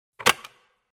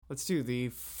Let's do the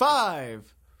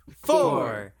 5, 4,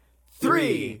 Four,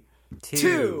 3,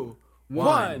 2,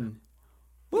 1.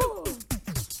 Woo!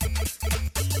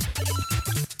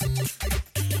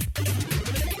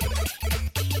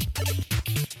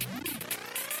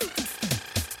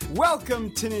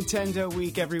 Welcome to Nintendo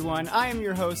Week, everyone. I am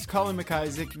your host, Colin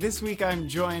McIsaac. This week I'm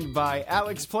joined by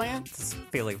Alex Plant. It's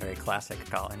feeling very classic,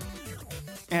 Colin.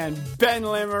 And Ben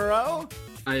Lamoureux.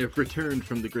 I have returned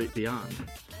from the great beyond.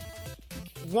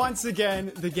 Once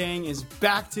again, the gang is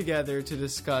back together to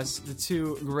discuss the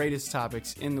two greatest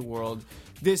topics in the world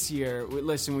this year.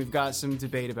 Listen, we've got some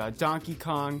debate about Donkey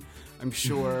Kong. I'm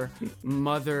sure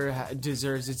Mother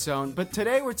deserves its own. But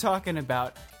today we're talking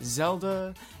about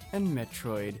Zelda and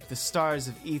Metroid, the stars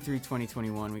of E3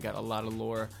 2021. We got a lot of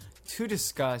lore to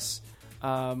discuss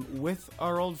with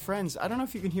our old friends. I don't know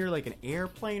if you can hear like an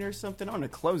airplane or something. I'm going to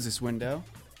close this window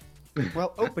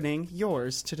while opening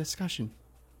yours to discussion.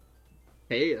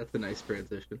 Hey, that's a nice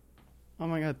transition. Oh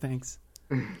my god, thanks.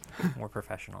 We're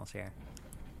professionals here.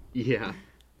 Yeah.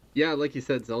 Yeah, like you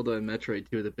said, Zelda and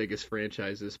Metroid, two of the biggest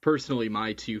franchises. Personally,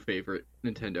 my two favorite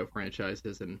Nintendo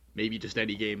franchises, and maybe just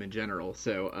any game in general.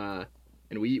 So,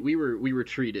 and we were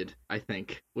treated, I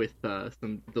think, with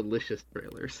some delicious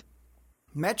trailers.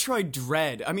 Metroid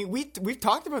Dread. I mean, we've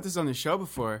talked about this on the show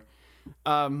before.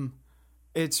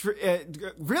 It's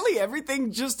really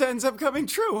everything just ends up coming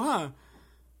true, huh?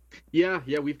 Yeah,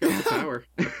 we've got the power.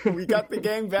 We got the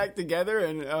gang back together,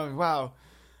 and oh, wow.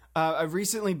 I've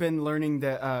recently been learning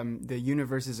that the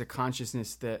universe is a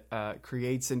consciousness that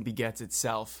creates and begets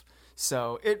itself.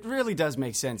 So it really does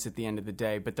make sense at the end of the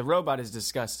day, but the robot is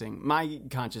disgusting. My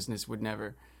consciousness would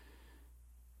never.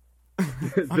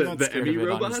 I'm not scared of it,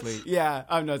 robots? honestly. Yeah,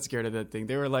 I'm not scared of that thing.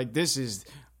 They were like, this is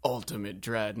ultimate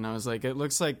dread. And I was like, it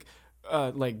looks like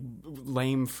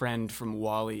lame friend from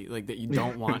WALL-E, like that you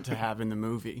don't want to have in the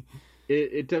movie.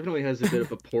 It definitely has a bit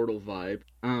of a Portal vibe.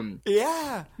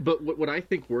 Yeah. But what I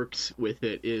think works with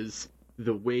it is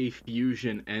the way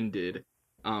Fusion ended.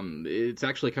 It's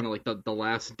actually kind of like the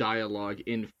last dialogue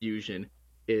in Fusion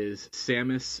is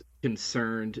Samus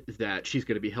concerned that she's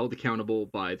going to be held accountable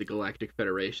by the Galactic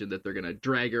Federation, that they're going to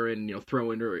drag her in,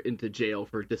 throwing her into jail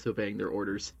for disobeying their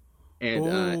orders.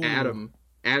 And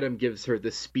Adam gives her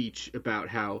this speech about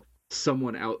how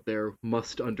someone out there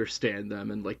must understand them,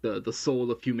 and like the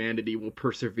soul of humanity will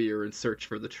persevere and search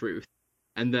for the truth.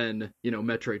 And then,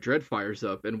 Metroid Dread fires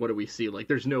up, and what do we see? Like,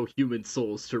 there's no human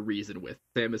souls to reason with.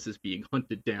 Samus is being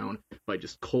hunted down by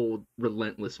just cold,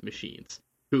 relentless machines.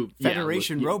 Who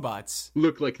Federation robots.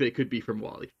 Look like they could be from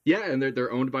WALL-E. Yeah, and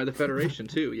they're owned by the Federation,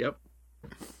 too, yep.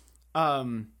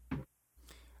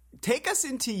 Take us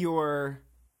into your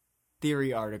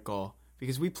theory article,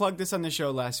 because we plugged this on the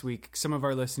show last week. Some of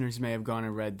our listeners may have gone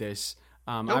and read this.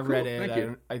 I've read it. Thank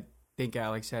you. I think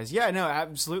Alex has. Yeah, no,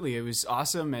 absolutely. It was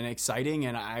awesome and exciting,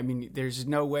 and I mean, there's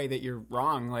no way that you're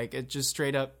wrong. Like, it just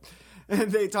straight up,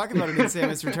 they talk about it in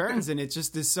Samus Returns, and it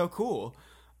just is so cool.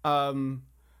 I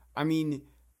mean,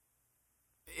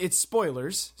 it's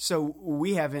spoilers, so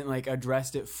we haven't like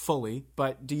addressed it fully,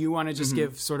 but do you want to just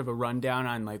give sort of a rundown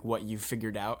on like what you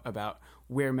figured out about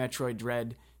where Metroid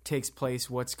Dread takes place,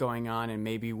 what's going on, and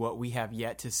maybe what we have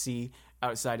yet to see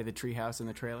outside of the treehouse in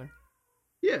the trailer?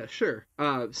 Yeah, sure.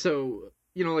 So,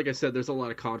 like I said, there's a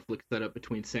lot of conflict set up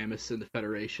between Samus and the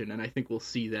Federation, and I think we'll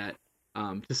see that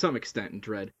to some extent in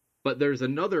Dread. But there's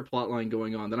another plotline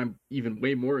going on that I'm even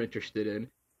way more interested in,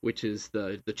 which is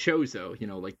the Chozo,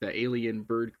 like the alien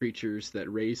bird creatures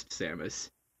that raised Samus.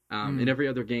 In every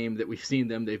other game that we've seen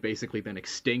them, they've basically been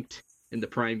extinct. In the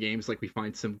Prime games, like, we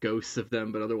find some ghosts of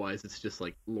them, but otherwise it's just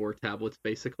like lore tablets,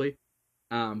 basically.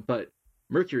 But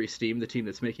Mercury Steam, the team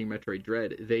that's making Metroid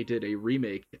Dread, they did a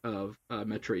remake of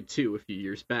Metroid 2 a few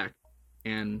years back,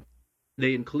 and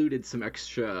they included some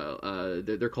extra,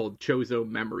 they're called Chozo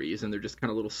Memories, and they're just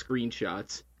kind of little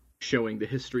screenshots showing the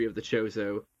history of the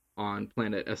Chozo on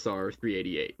planet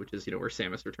SR-388, which is, where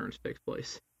Samus Returns takes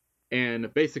place.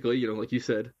 And basically, like you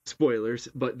said, spoilers,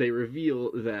 but they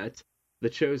reveal that the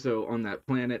Chozo on that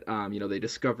planet, they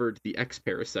discovered the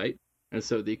X-Parasite, and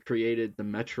so they created the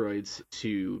Metroids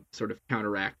to sort of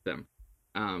counteract them.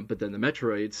 But then the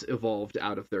Metroids evolved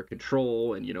out of their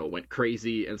control and, went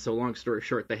crazy, and so long story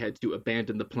short, they had to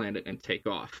abandon the planet and take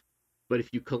off. But if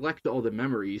you collect all the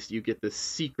memories, you get this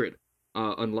secret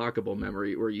unlockable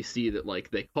memory where you see that,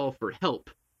 like, they call for help,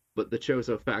 but the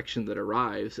Chozo faction that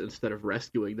arrives, instead of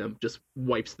rescuing them, just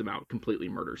wipes them out, completely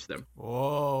murders them.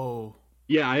 Whoa.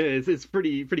 Yeah, it's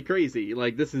pretty crazy.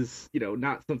 Like, this is,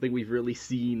 not something we've really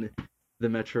seen the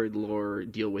Metroid lore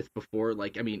deal with before.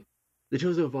 Like, I mean, the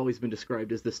Chozo have always been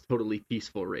described as this totally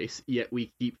peaceful race, yet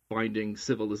we keep finding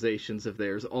civilizations of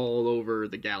theirs all over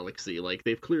the galaxy. Like,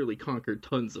 they've clearly conquered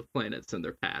tons of planets in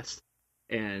their past.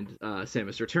 And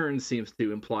Samus Returns seems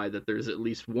to imply that there's at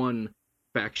least one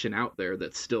faction out there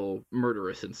that's still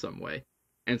murderous in some way.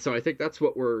 And so I think that's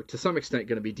what we're, to some extent,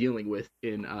 going to be dealing with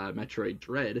in Metroid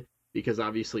Dread, because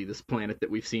obviously this planet that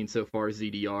we've seen so far,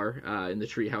 ZDR, in the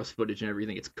treehouse footage and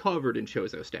everything, it's covered in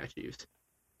Chozo statues.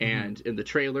 And in the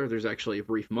trailer, there's actually a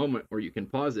brief moment where you can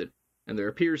pause it, and there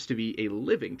appears to be a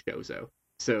living Chozo.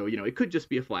 So, it could just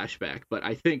be a flashback, but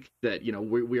I think that,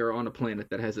 we are on a planet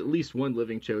that has at least one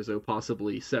living Chozo,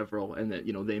 possibly several, and that,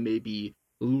 they may be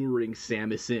luring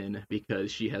Samus in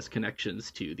because she has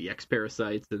connections to the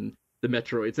X-Parasites and the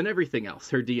Metroids and everything else.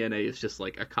 Her DNA is just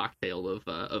like a cocktail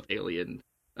of alien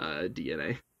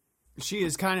DNA. She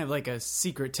is kind of like a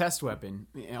secret test weapon,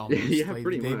 almost. Yeah, like,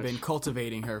 pretty they've much. been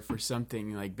cultivating her for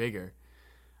something like bigger.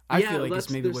 I feel like it's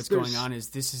maybe what's going on is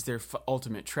this is their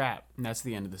ultimate trap, and that's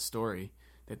the end of the story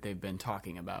that they've been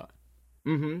talking about.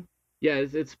 Mm-hmm. Yeah,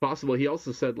 it's possible. He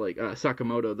also said, like,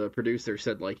 Sakamoto, the producer,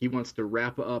 said, like, he wants to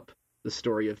wrap up the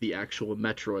story of the actual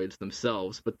Metroids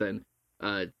themselves, but then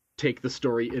take the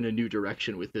story in a new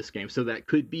direction with this game. So that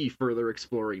could be further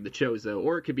exploring the Chozo,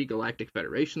 or it could be Galactic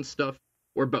Federation stuff,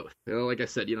 or both. Like I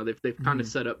said, they've kind of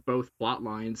set up both plot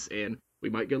lines, and we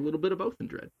might get a little bit of both in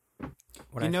Dread.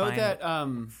 What I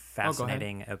find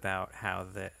fascinating about how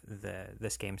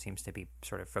this game seems to be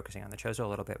sort of focusing on the Chozo a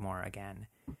little bit more again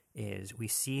is we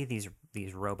see these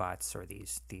robots or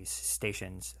these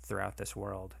stations throughout this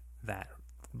world that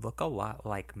look a lot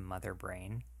like Mother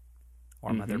Brain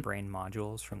or Mother Brain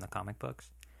modules from the comic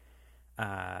books.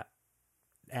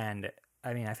 And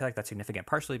I mean, I feel like that's significant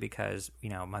partially because,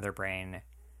 Mother Brain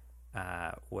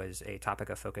was a topic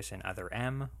of focus in Other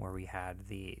M, where we had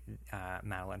the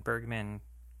Madeline Bergman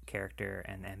character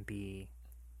and MB.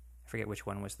 I forget which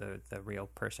one was the real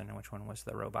person and which one was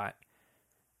the robot.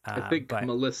 I think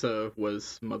Melissa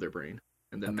was Mother Brain,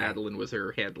 and then Madeline was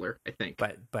her handler, I think.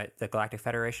 But the Galactic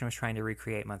Federation was trying to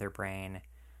recreate Mother Brain.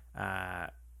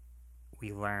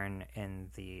 We learn in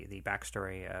the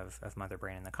backstory of Mother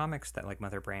Brain in the comics that, like,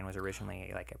 Mother Brain was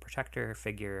originally like a protector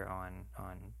figure on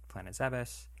planet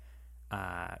Zebes.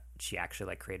 She actually,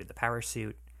 like, created the power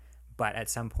suit, but at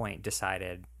some point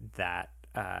decided that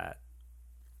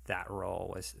that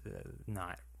role was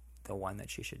not the one that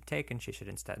she should take, and she should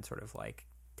instead sort of, like,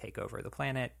 take over the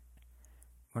planet.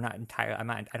 We're not entirely.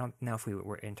 I don't know if we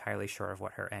were entirely sure of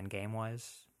what her end game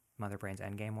was, Mother Brain's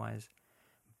end game was.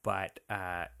 But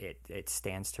it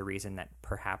stands to reason that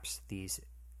perhaps these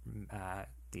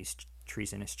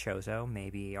treasonous Chozo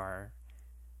maybe are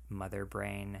Mother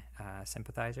Brain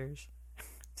sympathizers,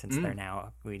 since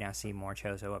we now see more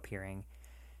Chozo appearing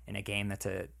in a game that's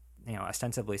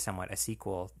ostensibly somewhat a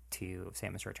sequel to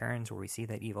Samus Returns, where we see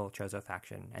that evil Chozo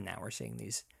faction, and now we're seeing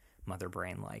these Mother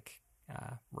Brain like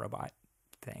robot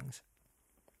things.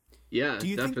 Yeah, Do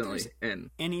you definitely. Think and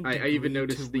any I even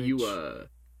noticed the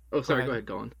Oh, sorry. Go ahead.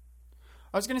 Go on.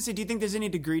 I was going to say, do you think there's any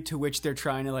degree to which they're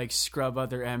trying to, like, scrub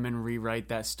Other M and rewrite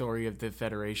that story of the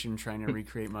Federation trying to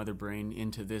recreate Mother Brain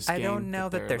into this game? I don't know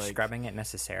that they're scrubbing it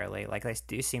necessarily. Like, they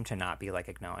do seem to not be, like,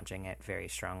 acknowledging it very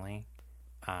strongly.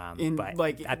 But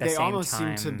like, at the they same almost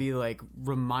time, seem to be, like,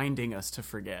 reminding us to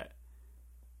forget.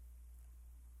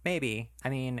 Maybe. I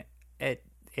mean,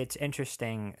 it's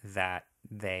interesting that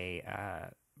they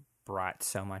brought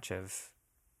so much of,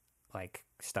 like,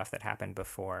 stuff that happened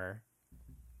before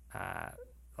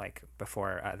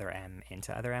Other M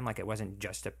into Other M. Like, it wasn't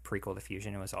just a prequel to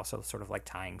Fusion, it was also sort of like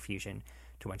tying Fusion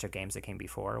to a bunch of games that came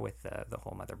before, with the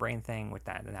whole Mother Brain thing, with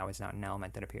that, and that was not an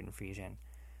element that appeared in Fusion.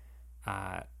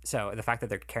 So the fact that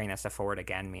they're carrying that stuff forward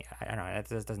again, I don't know, that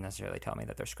doesn't necessarily tell me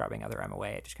that they're scrubbing Other M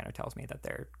away. It just kind of tells me that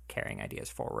they're carrying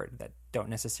ideas forward that don't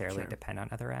necessarily depend on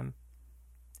Other M.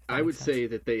 I would say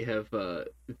that they have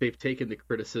they've taken the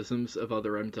criticisms of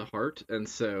Other M to heart, and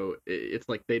so it's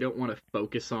like they don't want to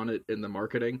focus on it in the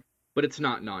marketing, but it's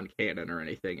not non-canon or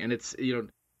anything. And it's,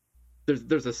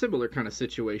 there's a similar kind of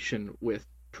situation with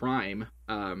Prime,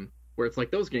 where it's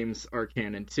like those games are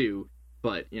canon too,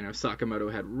 but Sakamoto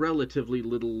had relatively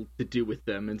little to do with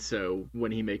them, and so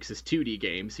when he makes his 2D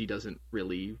games, he doesn't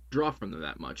really draw from them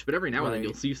that much. But every now and then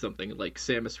you'll see something like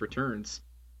Samus Returns.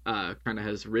 Kind of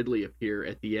has Ridley appear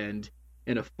at the end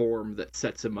in a form that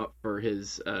sets him up for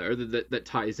his, or that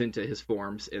ties into his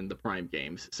forms in the Prime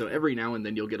games. So every now and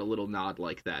then you'll get a little nod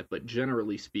like that, but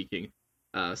generally speaking,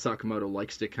 Sakamoto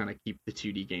likes to kind of keep the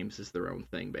 2D games as their own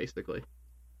thing, basically.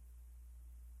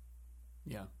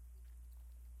 Yeah.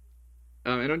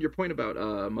 And on your point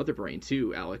about Mother Brain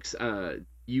too, Alex,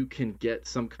 you can get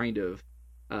some kind of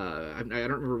I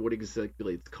don't remember what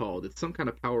exactly it's called. It's some kind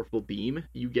of powerful beam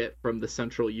you get from the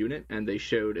central unit, and they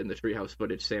showed in the Treehouse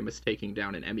footage Samus taking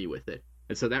down an Emmy with it.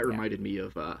 And so that reminded me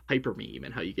of Hyper Beam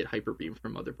and how you get Hyper Beam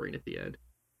from Mother Brain at the end.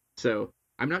 So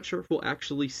I'm not sure if we'll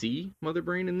actually see Mother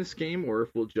Brain in this game, or if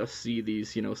we'll just see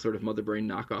these, sort of Mother Brain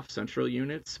knockoff central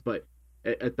units. But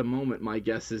at the moment, my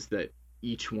guess is that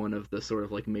each one of the sort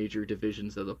of like major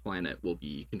divisions of the planet will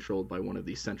be controlled by one of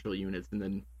these central units, and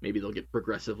then maybe they'll get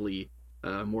progressively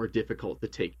more difficult to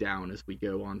take down as we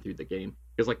go on through the game.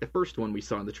 Because like the first one we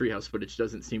saw in the Treehouse footage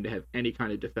doesn't seem to have any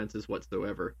kind of defenses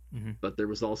whatsoever. Mm-hmm. But there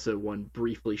was also one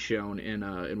briefly shown in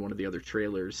one of the other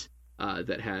trailers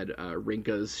that had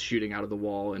Rinkas shooting out of the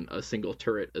wall and a single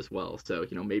turret as well. So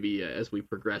maybe as we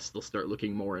progress, they'll start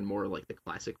looking more and more like the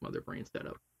classic Mother Brain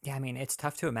setup. Yeah, I mean, it's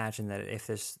tough to imagine that if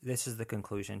this is the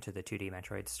conclusion to the 2D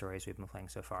Metroid stories we've been playing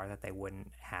so far, that they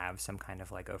wouldn't have some kind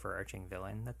of like overarching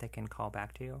villain that they can call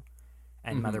back to.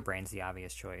 And mm-hmm. Mother Brain's the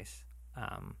obvious choice.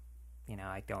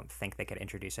 I don't think they could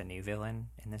introduce a new villain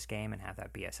in this game and have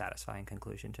that be a satisfying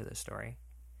conclusion to the story.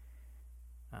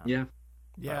 Yeah,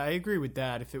 I agree with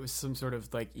that. If it was some sort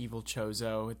of like evil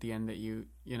Chozo at the end that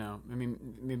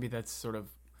maybe that's sort of.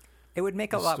 It would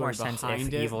make a lot more sense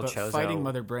if evil Chozo fighting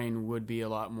Mother Brain would be a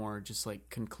lot more just like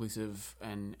conclusive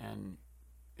and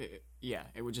it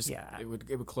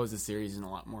would close the series in a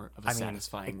lot more of a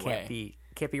satisfying way.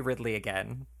 Can't be Ridley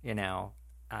again,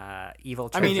 evil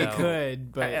Chozo. I mean, it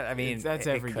could, but that's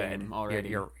every game already.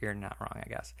 You're not wrong, I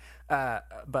guess.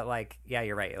 But like, yeah,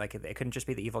 you're right. Like, it couldn't just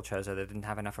be the evil Chozo that didn't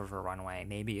have enough of a runway.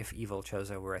 Maybe if evil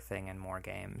Chozo were a thing in more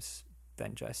games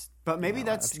than just. But maybe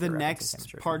that's the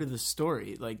next part of the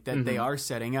story, like that mm-hmm. they are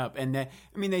setting up, and that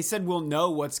they said we'll know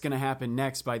what's going to happen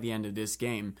next by the end of this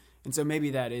game, and so maybe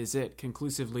that is it.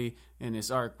 Conclusively in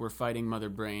this arc, we're fighting Mother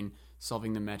Brain,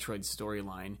 solving the Metroid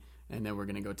storyline. And then we're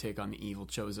going to go take on the evil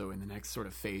Chozo in the next sort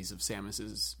of phase of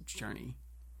Samus's journey.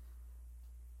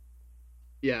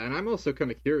 Yeah, and I'm also kind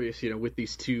of curious, with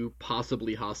these two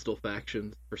possibly hostile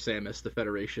factions for Samus, the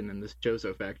Federation and this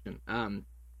Chozo faction.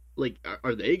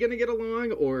 Are they going to get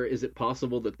along, or is it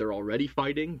possible that they're already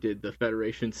fighting? Did the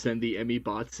Federation send the Emmy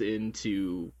bots in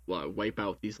to wipe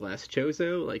out these last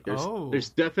Chozo? There's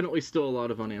definitely still a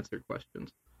lot of unanswered questions.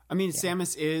 I mean, yeah.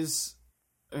 Samus is...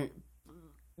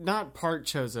 not part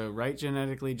Chozo, right?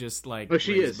 Genetically, just like... Oh,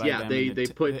 she is, yeah. They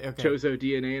put Chozo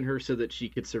DNA in her so that she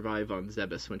could survive on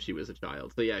Zebes when she was a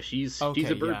child. So yeah, she's a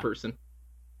bird person.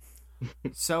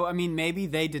 So, maybe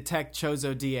they detect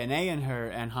Chozo DNA in her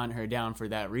and hunt her down for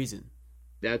that reason.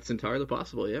 That's entirely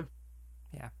possible, yeah.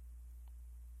 Yeah.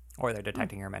 Or they're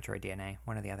detecting her Metroid DNA,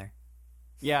 one or the other.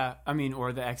 Yeah,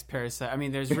 or the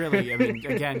X-Parasite. There's really,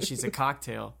 again, she's a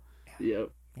cocktail.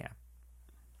 Yep. Yeah.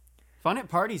 Fun at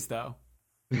parties, though.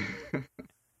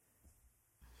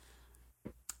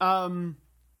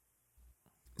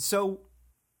 So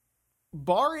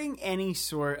barring any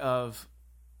sort of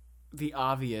the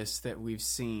obvious that we've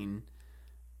seen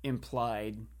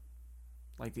implied,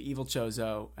 like the evil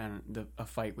Chozo and a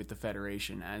fight with the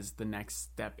Federation as the next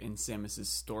step in Samus's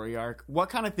story arc, what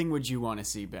kind of thing would you want to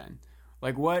see, Ben?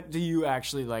 Like, what do you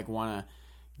actually want to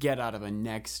get out of a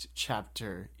next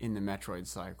chapter in the Metroid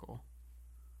cycle?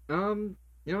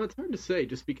 It's hard to say,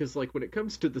 just because, when it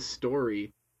comes to the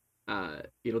story,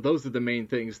 those are the main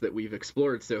things that we've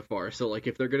explored so far. So,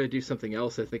 if they're going to do something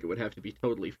else, I think it would have to be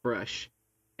totally fresh.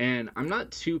 And I'm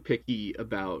not too picky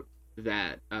about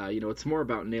that. It's more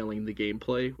about nailing the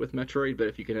gameplay with Metroid, but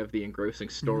if you can have the engrossing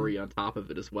story on top of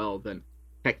it as well, then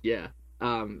heck yeah.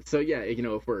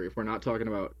 If we're not talking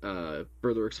about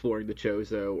further exploring the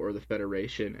Chozo or the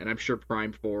Federation, and I'm sure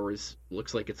Prime 4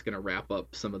 looks like it's going to wrap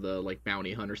up some of the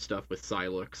bounty hunter stuff with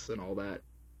Silux and all that.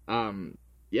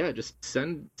 Just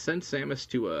send Samus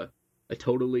to a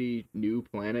totally new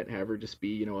planet, have her just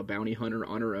be a bounty hunter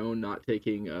on her own, not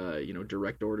taking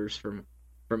direct orders from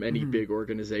any big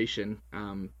organization.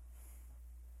 I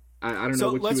don't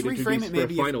know what let's you would reframe it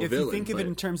maybe. If you think of it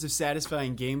in terms of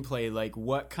satisfying gameplay,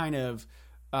 what kind of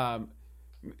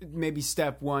maybe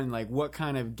step one, what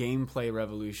kind of gameplay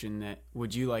revolution that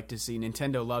would you like to see?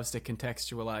 Nintendo loves to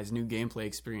contextualize new gameplay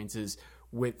experiences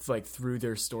with through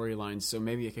their storylines, so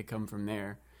maybe it could come from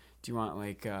there. Do you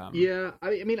want Yeah,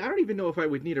 I don't even know if I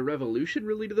would need a revolution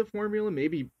really to the formula.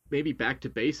 Maybe back to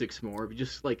basics more.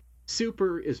 Just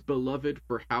Super is beloved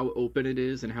for how open it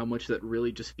is and how much that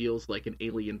really just feels like an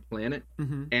alien planet.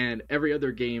 Mm-hmm. And every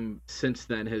other game since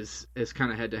then has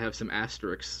kind of had to have some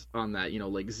asterisks on that,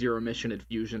 Zero Mission and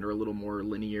Fusion are a little more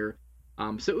linear.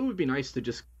 So it would be nice to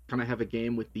just kind of have a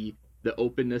game with the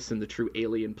openness and the true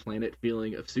alien planet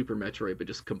feeling of Super Metroid, but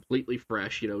just completely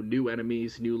fresh, new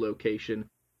enemies, new location.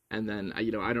 And then I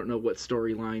don't know what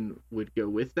storyline would go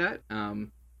with that.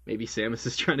 Maybe Samus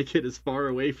is trying to get as far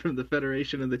away from the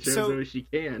Federation and the Chozo as she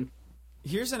can.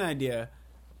 Here's an idea.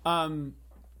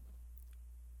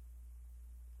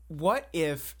 What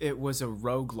if it was a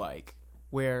roguelike,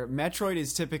 where Metroid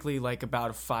is typically like about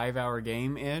a 5-hour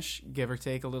game-ish, give or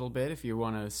take a little bit if you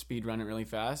want to speed run it really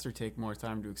fast or take more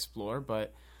time to explore.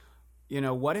 But,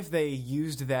 what if they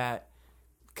used that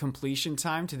completion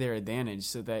time to their advantage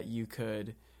so that you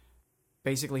could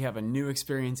basically have a new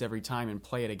experience every time and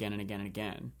play it again and again and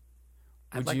again?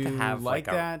 I'd like to have like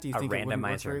that? Do you a think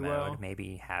randomizer mode, well?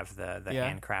 maybe have the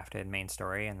handcrafted main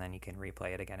story, and then you can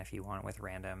replay it again if you want with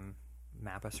random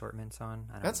map assortments on.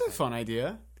 That's a fun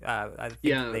idea. I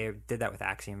think they did that with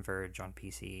Axiom Verge on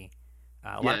PC.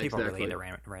 A lot of people are really into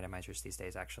randomizers these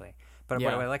days, actually. But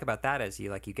what I like about that is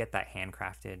you get that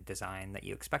handcrafted design that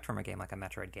you expect from a game like a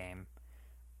Metroid game,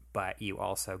 but you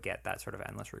also get that sort of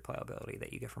endless replayability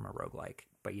that you get from a roguelike.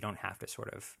 But you don't have to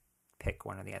sort of pick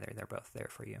one or the other. They're both there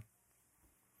for you.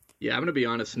 Yeah, I'm going to be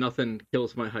honest, nothing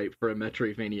kills my hype for a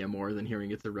Metroidvania more than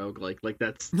hearing it's a roguelike. Like,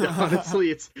 that's,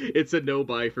 honestly, it's a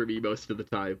no-buy for me most of the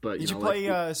time. But Did you play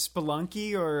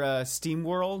Spelunky or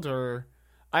SteamWorld? Or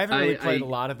I haven't really played a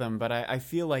lot of them, but I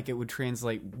feel like it would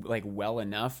translate, well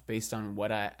enough based on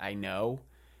what I know.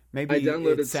 Maybe I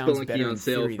downloaded it sounds Spelunky better on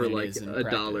sale for, $1,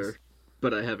 $1,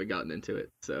 but I haven't gotten into it,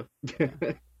 so...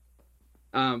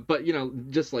 But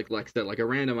just like Lex said, like a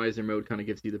randomizer mode kind of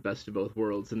gives you the best of both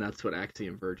worlds, and that's what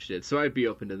Axiom Verge did. So I'd be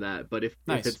open to that. But if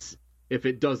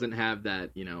it doesn't have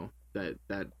that,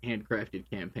 that handcrafted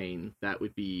campaign, that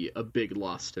would be a big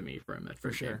loss to me for a Metroid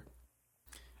for sure.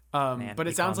 Man, but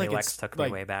it sounds like Lex it's took me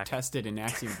way back. tested in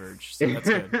Axiom Verge, so that's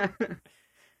good.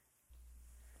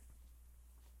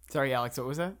 Sorry, Alex, what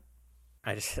was that?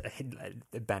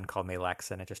 Ben called me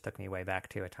Lex, and it just took me way back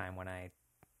to a time when I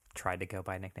tried to go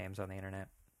by nicknames on the internet.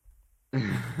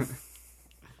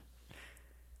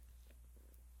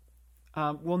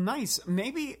 Well, nice.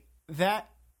 Maybe that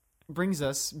brings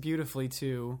us beautifully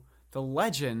to The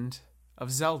Legend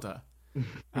of Zelda.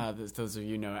 Those of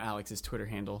you know Alex's Twitter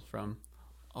handle from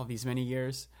all these many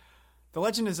years. The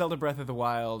Legend of Zelda Breath of the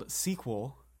Wild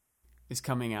sequel is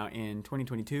coming out in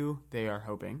 2022, they are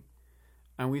hoping.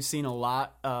 And we've seen a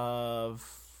lot of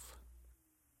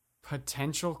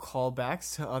potential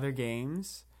callbacks to other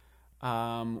games.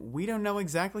 We don't know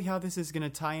exactly how this is going to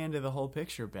tie into the whole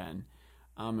picture, Ben.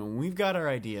 And we've got our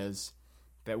ideas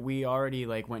that we already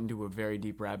went into a very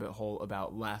deep rabbit hole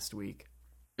about last week.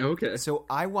 Okay. So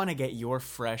I want to get your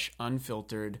fresh,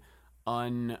 unfiltered,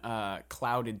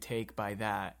 unclouded take by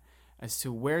that as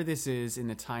to where this is in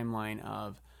the timeline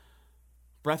of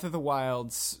Breath of the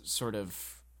Wild's sort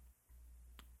of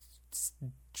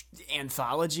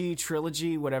anthology,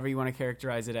 trilogy, whatever you want to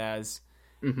characterize it as,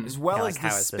 as well as the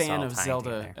span of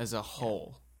Zelda as a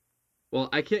whole. Well,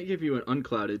 I can't give you an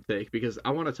unclouded take because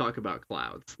I want to talk about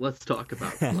clouds. Let's talk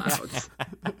about clouds.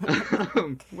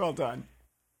 Well done.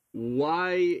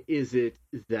 Why is it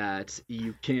that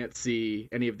you can't see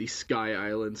any of these sky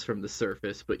islands from the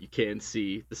surface, but you can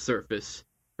see the surface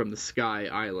from the sky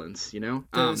islands,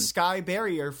 The sky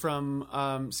barrier from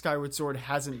Skyward Sword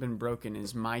hasn't been broken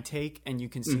is my take, and you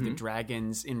can see the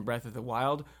dragons in Breath of the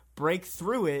Wild break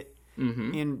through it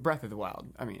in Breath of the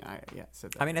Wild. I mean,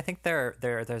 said that. I mean, I think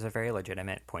there's a very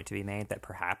legitimate point to be made that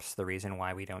perhaps the reason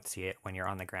why we don't see it when you're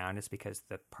on the ground is because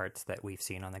the parts that we've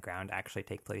seen on the ground actually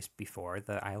take place before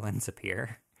the islands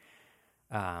appear.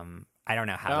 I don't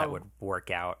know how that would work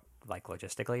out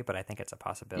logistically, but I think it's a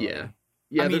possibility.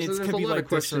 Yeah, I mean, there's it could a be lot like of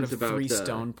this sort questions of about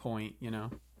Freestone point,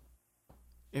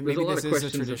 There's a lot of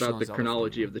questions about the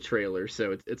chronology of the trailer,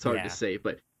 so it's hard to say.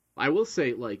 But I will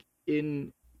say,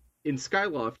 in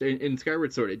Skyloft, in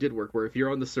Skyward Sword, it did work where if you're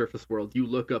on the surface world, you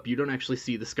look up, you don't actually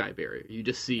see the sky barrier. You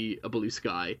just see a blue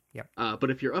sky. Yep.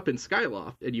 But if you're up in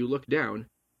Skyloft and you look down,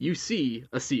 you see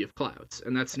a sea of clouds.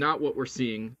 And that's not what we're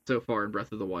seeing so far in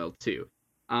Breath of the Wild 2.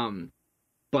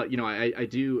 But, I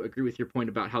do agree with your point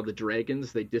about how the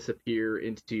dragons, they disappear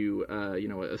into,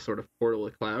 a sort of portal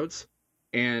of clouds.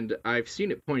 And I've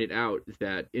seen it pointed out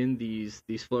that in these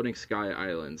floating sky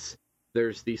islands,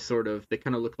 there's these they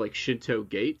kind of look like Shinto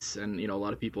gates. And, a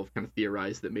lot of people have kind of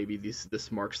theorized that maybe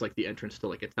this marks the entrance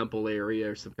to a temple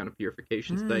area or some kind of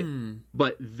purification site.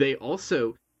 But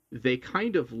they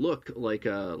kind of look like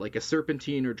a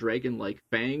serpentine or dragon-like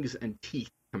fangs and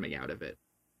teeth coming out of it.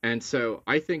 And so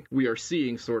I think we are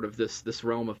seeing sort of this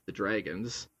realm of the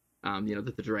dragons,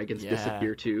 that the dragons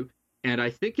disappear to. And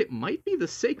I think it might be the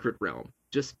sacred realm,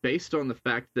 just based on the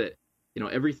fact that,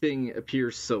 everything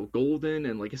appears so golden.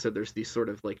 And like I said, there's these sort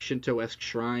of Shinto-esque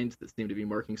shrines that seem to be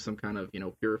marking some kind of,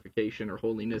 purification or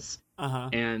holiness.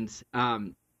 Uh-huh. And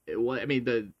I mean,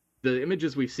 the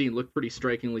images we've seen look pretty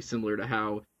strikingly similar to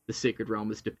how the Sacred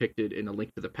Realm is depicted in A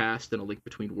Link to the Past and A Link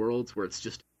Between Worlds, where it's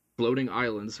just floating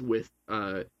islands with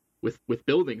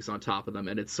buildings on top of them,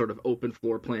 and it's sort of open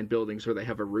floor plan buildings where they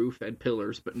have a roof and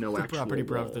pillars, but no The actual Property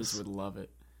walls. Brothers would love it.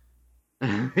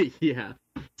 Yeah.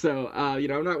 So,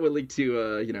 I'm not willing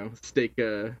to, stake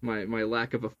my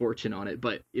lack of a fortune on it,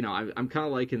 but, I'm kind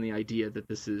of liking the idea that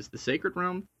this is the Sacred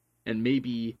Realm, and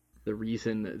maybe the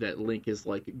reason that Link is,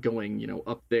 like, going,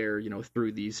 up there,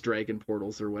 through these dragon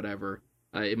portals or whatever,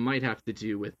 it might have to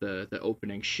do with the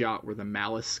opening shot where the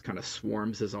Malice kind of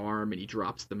swarms his arm and he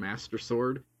drops the Master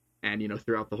Sword, and,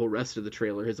 throughout the whole rest of the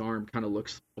trailer, his arm kind of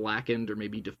looks blackened or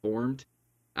maybe deformed.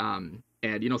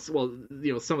 And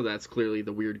some of that's clearly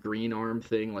the weird green arm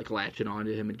thing, like latching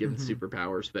onto him and giving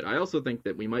superpowers. But I also think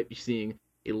that we might be seeing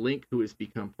a Link who has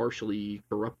become partially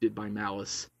corrupted by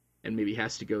Malice, and maybe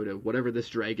has to go to whatever this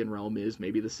dragon realm is,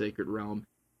 maybe the Sacred Realm,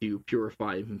 to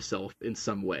purify himself in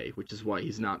some way, which is why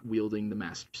he's not wielding the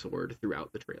Master Sword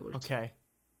throughout the trailers.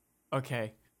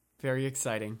 Okay, very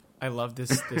exciting. I love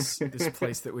this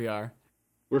place that we are.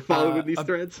 We're following these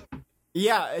threads.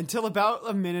 Yeah, until about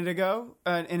a minute ago.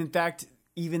 And in fact,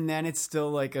 even then it's still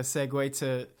like a segue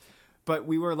to... But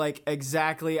we were like,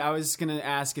 exactly, I was going to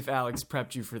ask if Alex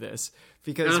prepped you for this.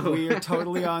 Because we are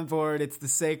totally on board. It's the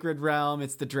Sacred Realm.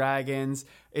 It's the dragons.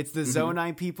 It's the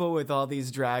Zonai people with all these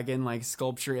dragon, like,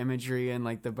 sculpture imagery and,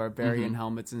 like, the barbarian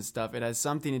helmets and stuff. It has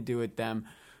something to do with them.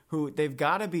 They've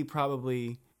got to be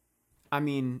probably... I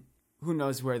mean, who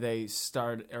knows where they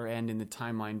start or end in the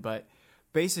timeline. But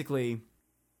basically...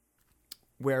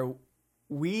 Where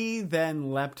we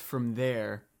then leapt from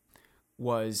there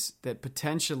was that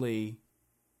potentially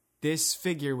this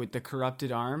figure with the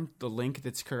corrupted arm, the Link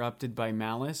that's corrupted by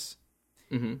Malice,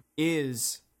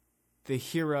 is the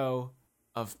hero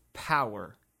of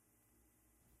power.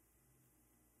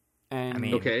 And I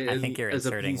mean, I think you're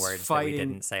inserting words that we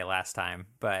didn't say last time,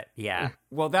 but yeah.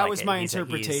 Well, that was my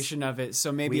interpretation of it,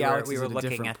 so maybe Alex is at a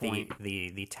different point. We were looking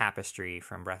at the tapestry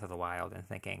from Breath of the Wild and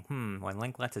thinking, when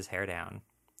Link lets his hair down,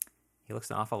 he looks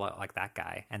an awful lot like that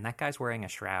guy, and that guy's wearing a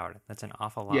shroud. That's an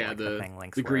awful lot like the thing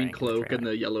Link's wearing. The green cloak and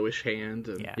the yellowish hand.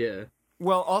 And, yeah.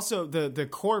 Well, also the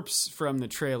corpse from the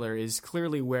trailer is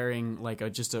clearly wearing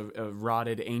like just a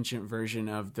rotted ancient version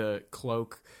of the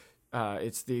cloak.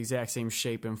 It's the exact same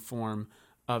shape and form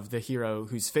of the hero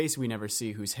whose face we never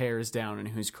see, whose hair is down, and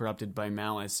who's corrupted by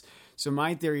Malice. So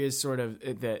my theory is sort of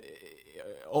that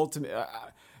ultimate.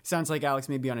 Sounds like Alex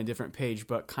may be on a different page,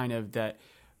 but kind of that.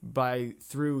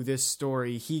 Through this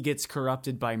story, he gets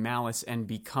corrupted by Malice and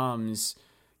becomes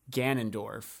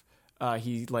Ganondorf.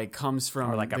 He like comes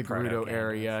from like the Gerudo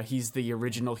area. He's the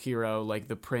original hero, like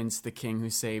the prince, the king who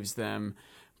saves them.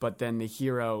 But then the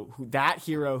hero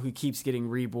who keeps getting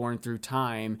reborn through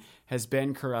time has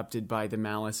been corrupted by the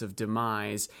Malice of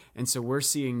Demise. And so we're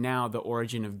seeing now the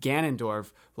origin of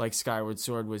Ganondorf, like Skyward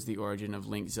Sword was the origin of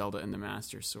Link, Zelda, and the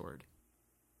Master Sword.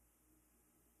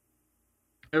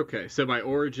 Okay, so by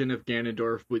origin of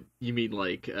Ganondorf, you mean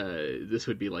like this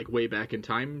would be like way back in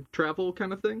time travel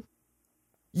kind of thing?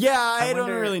 Yeah, I don't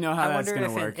really know how that's going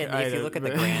to work. If you look at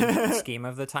the grand scheme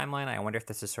of the timeline, I wonder if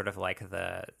this is sort of like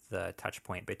the touch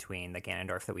point between the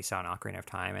Ganondorf that we saw in Ocarina of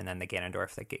Time and then the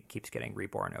Ganondorf that keeps getting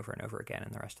reborn over and over again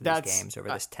in the rest of these games over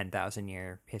this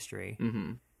 10,000-year history.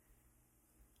 Mm-hmm.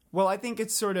 Well, I think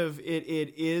it's sort of it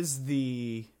is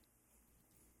the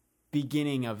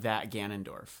beginning of that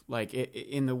Ganondorf. Like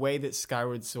in the way that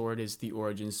Skyward Sword is the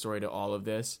origin story to all of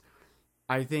this,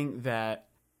 I think that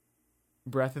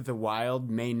Breath of the Wild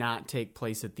may not take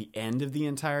place at the end of the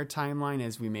entire timeline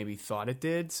as we maybe thought it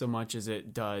did, so much as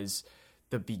it does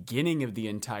the beginning of the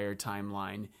entire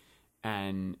timeline,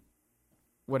 and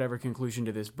whatever conclusion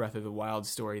to this Breath of the Wild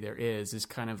story there is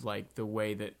kind of like the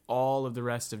way that all of the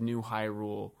rest of New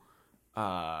Hyrule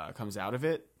comes out of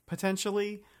it,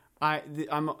 potentially.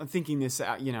 I'm thinking this,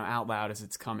 out loud as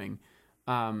it's coming.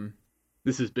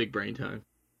 This is big brain time.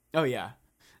 Oh yeah,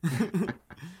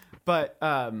 but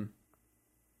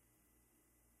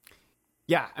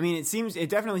yeah. I mean, it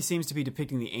definitely seems to be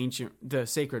depicting the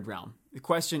Sacred Realm. The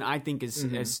question I think is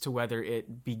as to whether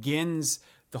it begins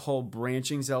the whole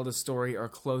branching Zelda story or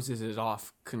closes it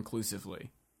off conclusively.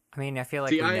 I mean, I feel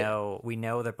like we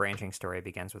know the branching story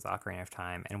begins with Ocarina of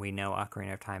Time, and we know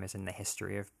Ocarina of Time is in the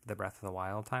history of the Breath of the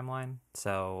Wild timeline.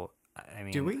 So, I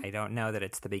mean, I don't know that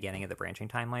it's the beginning of the branching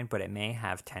timeline, but it may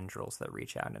have tendrils that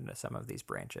reach out into some of these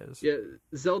branches. Yeah,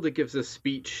 Zelda gives a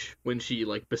speech when she,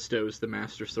 like, bestows the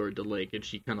Master Sword to Link, and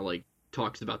she kind of, like,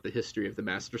 talks about the history of the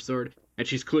Master Sword, and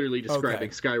she's clearly describing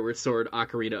Okay. Skyward Sword,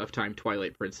 Ocarina of Time,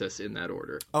 Twilight Princess in that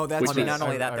order. Oh, that's Which I mean, is- not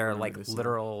only that, I there are remember like this now.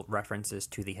 literal references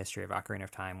to the history of Ocarina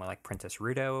of Time, where like Princess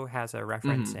Ruto has a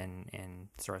reference in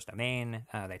Sora's Domain.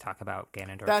 They talk about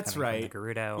Ganondorf That's coming right. from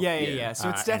the Gerudo. Yeah. So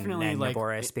it's definitely and like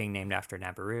Naboris being named after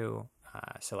Nabaru.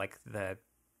 So like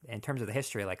in terms of the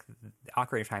history, like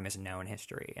Ocarina of Time is known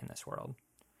history in this world.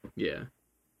 Yeah.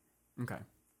 okay.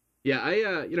 Yeah,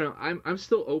 I'm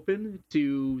still open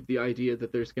to the idea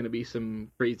that there's going to be some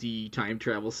crazy time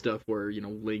travel stuff where,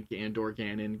 Link and or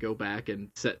Ganon go back and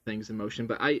set things in motion,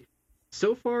 but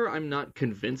so far I'm not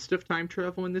convinced of time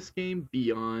travel in this game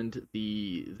beyond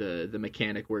the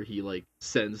mechanic where he like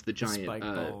sends the giant spike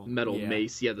ball. metal Yeah.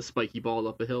 mace, the spiky ball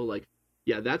up a hill, like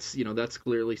that's that's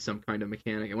clearly some kind of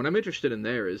mechanic. And what I'm interested in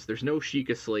there is there's no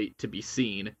Sheikah Slate to be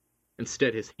seen.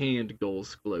 Instead, his hand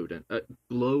glows golden.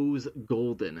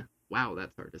 Wow,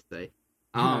 that's hard to say.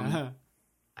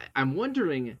 I'm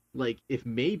wondering, like, if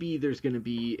maybe there's going to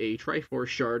be a Triforce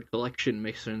Shard collection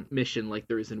mission like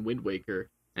there is in Wind Waker,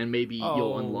 and maybe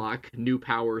you'll unlock new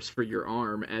powers for your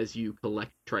arm as you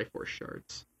collect Triforce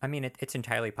Shards. I mean, it's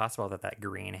entirely possible that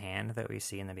green hand that we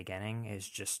see in the beginning is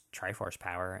just Triforce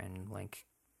power, and Link,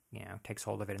 takes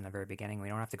hold of it in the very beginning. We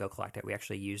don't have to go collect it. We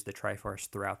actually use the Triforce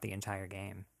throughout the entire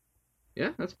game.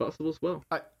 Yeah, that's possible as well.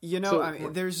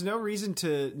 There's no reason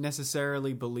to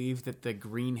necessarily believe that the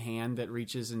green hand that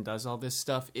reaches and does all this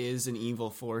stuff is an evil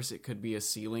force. It could be a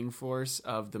sealing force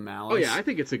of the malice. Oh yeah, I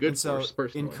think it's a good force,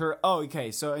 personally.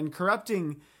 So in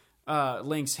corrupting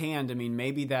Link's hand, I mean,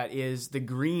 maybe that is the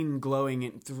green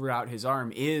glowing throughout his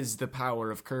arm is the power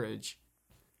of courage.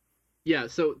 Yeah,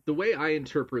 so the way I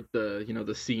interpret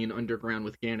the scene underground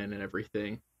with Ganon and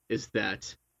everything is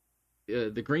that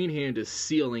the green hand is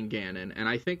sealing Ganon, and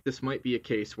I think this might be a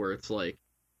case where it's like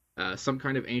some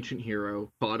kind of ancient hero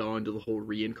caught on to the whole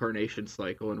reincarnation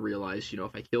cycle and realized, if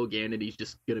I kill Ganon, he's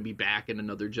just going to be back in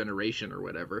another generation or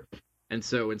whatever. And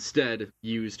so instead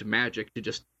used magic to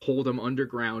just hold him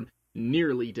underground,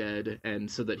 nearly dead, and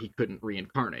so that he couldn't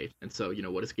reincarnate. And so,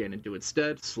 what does Ganon do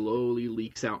instead? Slowly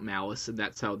leaks out malice, and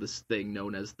that's how this thing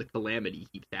known as the Calamity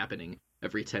keeps happening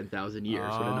every 10,000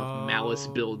 years, when enough malice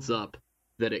builds up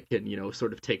that it can,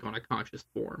 sort of take on a conscious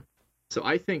form. So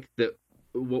I think that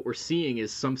what we're seeing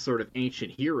is some sort of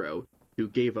ancient hero who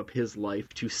gave up his life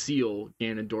to seal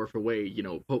Ganondorf away,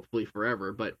 hopefully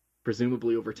forever, but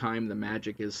presumably over time the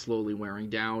magic is slowly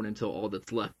wearing down until all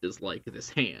that's left is like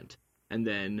this hand. And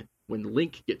then when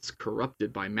Link gets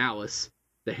corrupted by malice,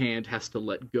 the hand has to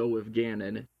let go of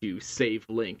Ganon to save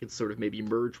Link and sort of maybe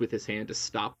merge with his hand to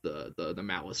stop the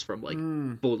malice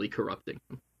from fully corrupting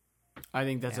him. I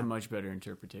think that's a much better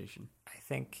interpretation. I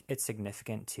think it's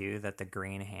significant, too, that the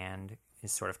green hand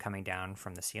is sort of coming down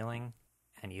from the ceiling,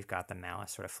 and you've got the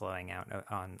malice sort of flowing out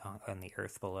on the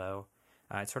earth below.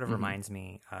 It sort of reminds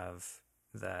me of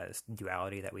the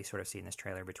duality that we sort of see in this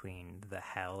trailer between the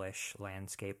hellish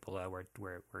landscape below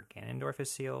where Ganondorf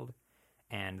is sealed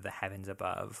and the heavens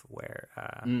above where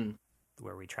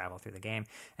we travel through the game.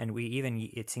 And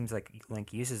it seems like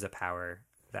Link uses a power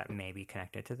that may be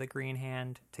connected to the green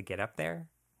hand to get up there.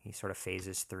 He sort of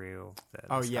phases through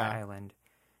the Sky Island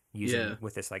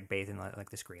with this bathing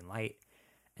this green light.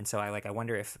 And so I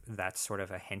wonder if that's sort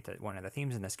of a hint at one of the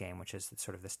themes in this game, which is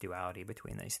sort of this duality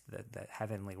between the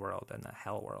heavenly world and the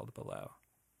hell world below.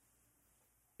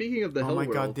 Speaking of the hell world...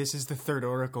 Oh my god, this is the third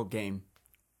Oracle game.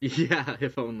 Yeah,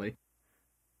 if only.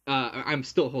 I'm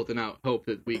still holding out hope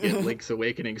that we get Link's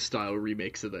Awakening style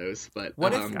remakes of those. But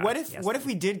what if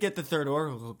we did get the third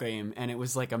Oracle game and it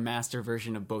was like a master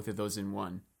version of both of those in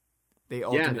one? They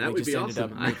ultimately just ended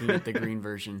up making it the green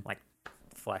version.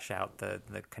 Flesh out the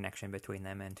connection between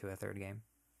them into a third game.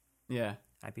 Yeah,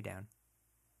 I'd be down.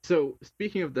 So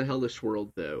speaking of the hellish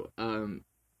world, though,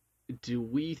 do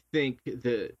we think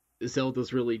that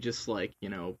Zelda's really just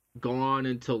gone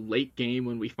until late game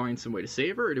when we find some way to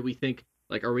save her, or do we think?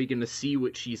 Are we going to see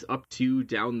what she's up to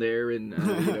down there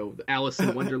in, Alice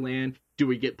in Wonderland? Do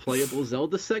we get playable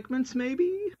Zelda segments,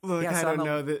 maybe? Look, I don't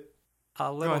know that... A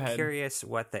little curious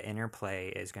what the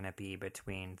interplay is going to be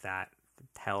between that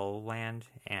Hell Land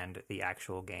and the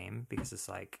actual game, because it's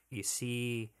you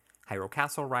see Hyrule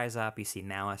Castle rise up, you see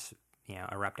Malice,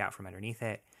 erupt out from underneath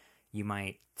it. You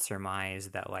might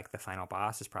surmise that, the final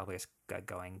boss is probably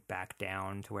going back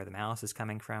down to where the Malice is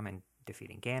coming from and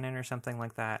defeating Ganon or something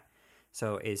like that.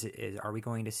 So are we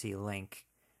going to see Link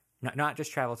not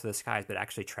just travel to the skies, but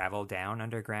actually travel down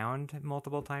underground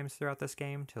multiple times throughout this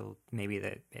game till maybe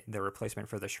the replacement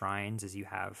for the shrines is you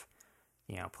have,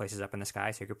 places up in the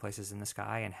sky, sacred places in the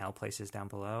sky, and hell places down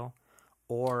below?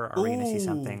 Or are we going to see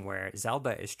something where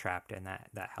Zelda is trapped in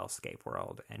that hellscape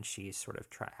world, and she's sort of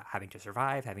having to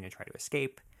survive, having to try to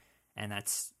escape, and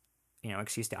that's,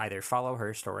 excuse to either follow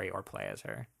her story or play as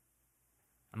her.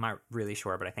 I'm not really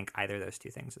sure, but I think either of those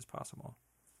two things is possible.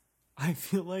 I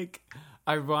feel like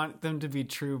I want them to be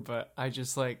true, but I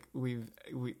just like we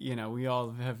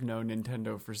all have known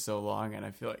Nintendo for so long, and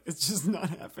I feel like it's just not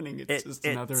happening. It's just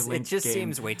another Link. It just game.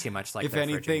 Seems way too much like. If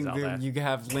anything, you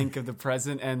have Link of the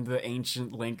present and the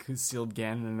ancient Link who sealed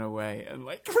Ganon away, and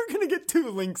like we're gonna get 2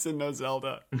 Links and no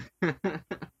Zelda.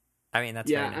 I mean,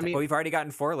 that's well, we've already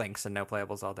gotten 4 Links and no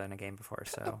playable Zelda in a game before,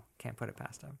 so can't put it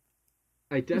past them.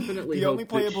 I definitely the only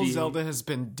playable Zelda has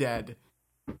been dead.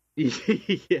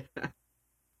 Yeah.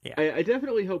 Yeah. I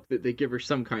definitely hope that they give her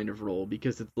some kind of role,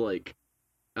 because it's like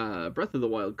Breath of the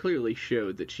Wild clearly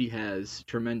showed that she has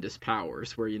tremendous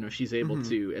powers, where she's able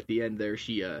to, at the end there,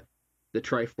 she the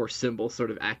Triforce symbol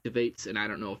sort of activates, and I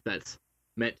don't know if that's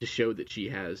meant to show that she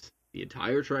has the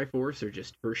entire Triforce or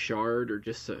just her shard or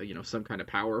just some kind of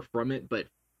power from it, but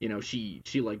she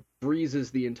like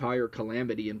freezes the entire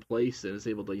Calamity in place and is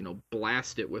able to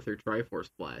blast it with her Triforce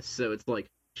blast. So it's like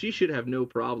she should have no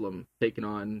problem taking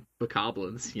on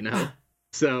Bokoblins,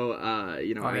 So I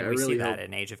we really see that hope...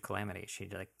 in Age of Calamity. She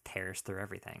like tears through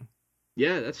everything.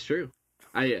 Yeah, that's true.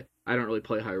 I don't really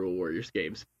play Hyrule Warriors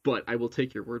games, but I will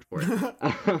take your word for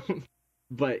it.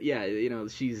 But yeah,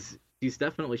 she's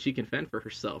definitely, she can fend for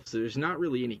herself. So there's not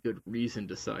really any good reason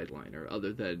to sideline her,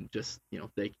 other than just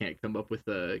they can't come up with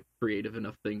a creative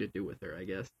enough thing to do with her, I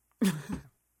guess.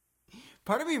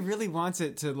 Part of me really wants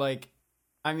it to like.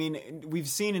 I mean, we've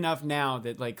seen enough now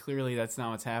that like clearly that's not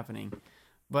what's happening,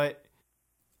 but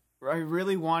I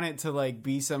really want it to like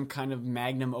be some kind of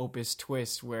magnum opus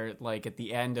twist where like at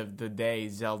the end of the day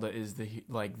Zelda is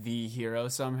the hero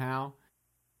somehow.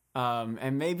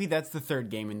 And maybe that's the 3rd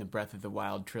game in the Breath of the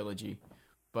Wild trilogy,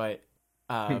 but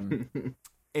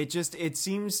it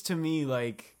seems to me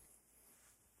like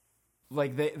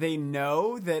they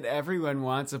know that everyone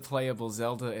wants a playable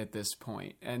Zelda at this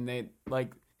point, and they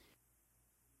like.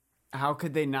 How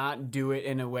could they not do it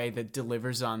in a way that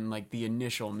delivers on like the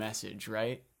initial message,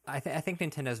 right? I think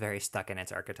Nintendo's very stuck in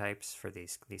its archetypes for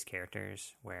these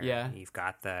characters, where you've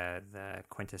got the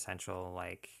quintessential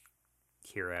like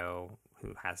hero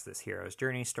who has this hero's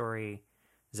journey story.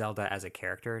 Zelda as a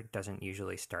character doesn't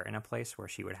usually start in a place where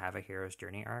she would have a hero's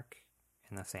journey arc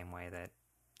in the same way that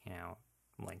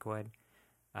Link would.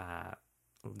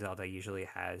 Zelda usually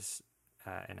has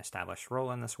an established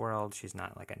role in this world. She's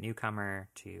not like a newcomer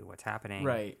to what's happening.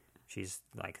 Right. She's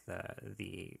like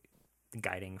the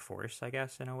guiding force, I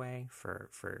guess, in a way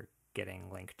for getting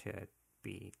Link to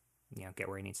be, get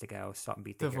where he needs to go, stop,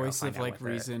 beat the hero, voice of like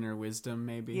reason or wisdom,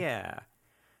 maybe. Yeah.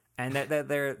 And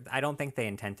they're I don't think they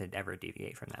intended to ever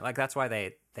deviate from that. Like that's why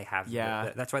they have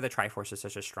that's why the Triforce is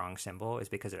such a strong symbol, is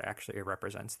because it actually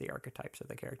represents the archetypes of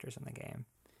the characters in the game.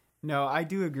 No, I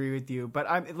do agree with you, but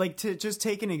I'm like, to just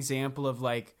take an example of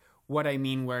like what I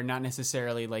mean, where not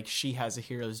necessarily like she has a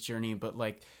hero's journey, but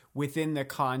like within the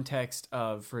context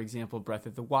of, for example, Breath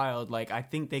of the Wild, like I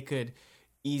think they could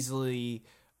easily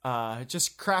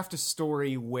just craft a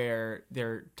story where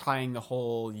they're tying the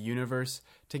whole universe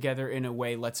together in a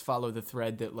way. Let's follow the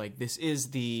thread that like this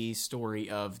is the story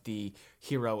of the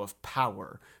hero of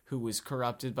power who was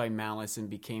corrupted by malice and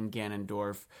became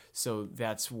Ganondorf. So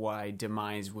that's why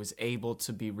Demise was able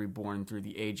to be reborn through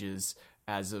the ages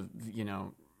as a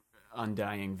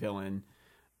undying villain.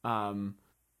 And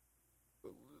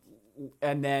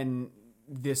then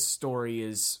this story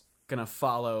is gonna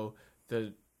follow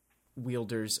the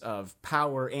wielders of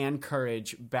power and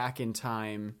courage back in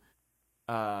time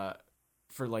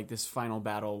for like this final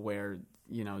battle where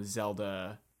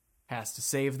Zelda has to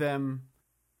save them,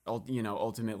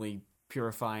 ultimately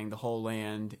purifying the whole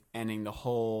land, ending the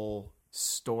whole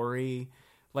story.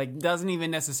 Like, doesn't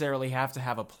even necessarily have to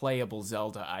have a playable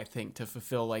Zelda, I think, to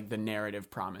fulfill like the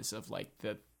narrative promise of like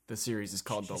the series is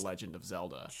called The Legend of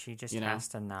Zelda. She just has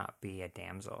to not be a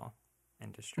damsel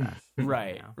in distress.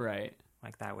 Right.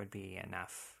 Like that would be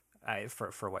enough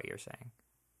for what you're saying.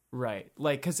 Right.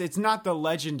 Like, because it's not the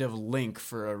Legend of Link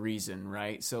for a reason,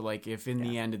 right? So, like, if in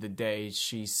the end of the day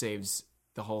she saves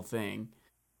the whole thing,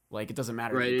 like, it doesn't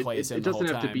matter if you play as him the whole time.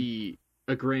 It doesn't have to be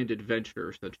a grand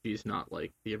adventure so that she's not,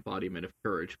 like, the embodiment of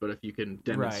courage, but if you can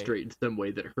demonstrate in some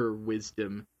way that her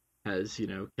wisdom has,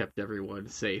 kept everyone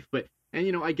safe. But,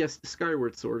 and, I guess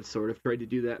Skyward Sword sort of tried to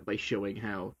do that by showing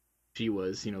how she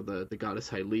was, the goddess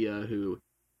Hylia who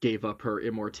gave up her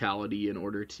immortality in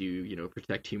order to,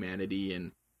 protect humanity,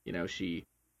 and she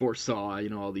foresaw,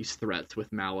 all these threats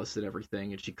with malice and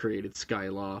everything, and she created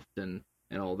Skyloft and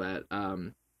all that.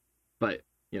 But,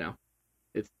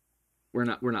 we're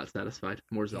not satisfied.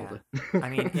 More Zelda. I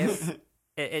mean, if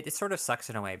it sort of sucks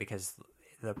in a way because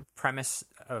the premise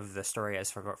of the story,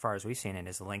 as far as we've seen it,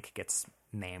 is Link gets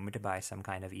maimed by some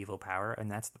kind of evil power,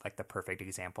 and that's like the perfect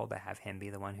example to have him be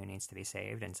the one who needs to be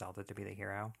saved and Zelda to be the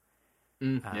hero.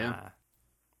 Yeah.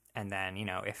 And then,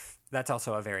 if that's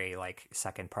also a very like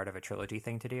second part of a trilogy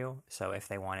thing to do. So if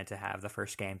they wanted to have the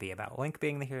first game be about Link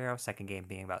being the hero, second game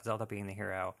being about Zelda being the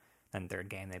hero, then third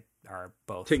game they are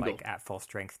both Tingle. like at full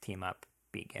strength team up,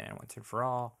 begin and once and for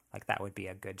all. Like that would be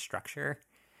a good structure.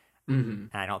 Mm-hmm.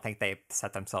 And I don't think they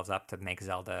set themselves up to make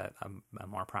Zelda a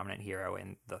more prominent hero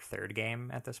in the third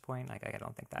game at this point. Like, I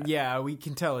don't think that. Yeah, we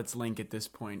can tell it's Link at this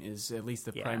point is at least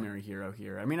the primary hero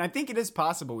here. I mean, I think it is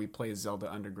possible we play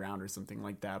Zelda Underground or something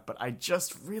like that, but I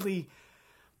just really,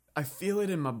 I feel it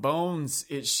in my bones.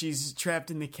 She's trapped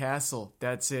in the castle.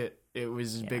 That's it. It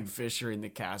was a big fissure in the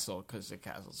castle because the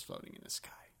castle's floating in the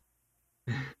sky.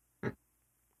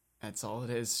 That's all it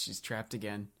is. She's trapped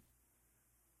again.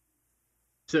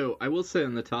 So I will say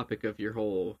on the topic of your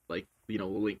whole, like,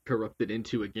 Link corrupted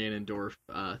into a Ganondorf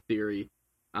theory,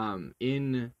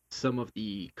 in some of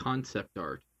the concept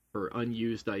art for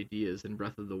unused ideas in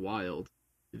Breath of the Wild,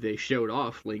 they showed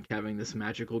off Link having this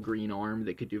magical green arm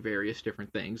that could do various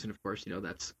different things, and of course,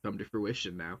 that's come to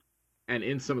fruition now. And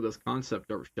in some of those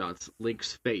concept art shots,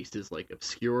 Link's face is like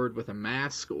obscured with a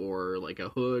mask or like a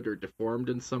hood or deformed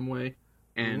in some way,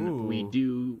 and we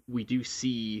do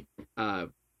see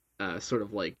sort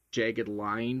of like jagged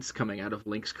lines coming out of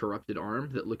Link's corrupted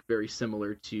arm that look very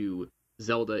similar to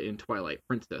Zelda in Twilight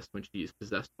Princess when she is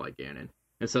possessed by Ganon.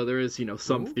 And so there is,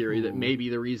 some theory that maybe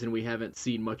the reason we haven't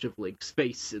seen much of Link's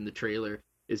face in the trailer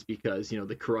is because,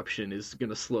 the corruption is going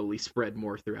to slowly spread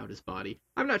more throughout his body.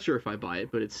 I'm not sure if I buy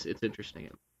it, but it's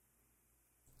interesting.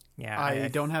 Yeah, I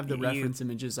don't have the reference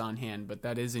images on hand, but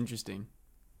that is interesting.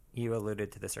 You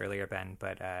alluded to this earlier, Ben,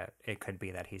 but it could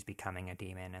be that he's becoming a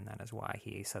demon, and that is why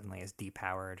he suddenly is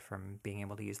depowered from being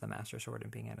able to use the Master Sword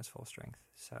and being at his full strength.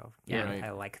 So, I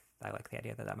like the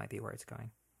idea that might be where it's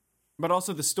going. But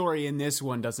also the story in this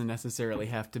one doesn't necessarily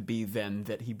have to be then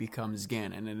that he becomes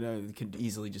Ganon. And it could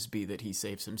easily just be that he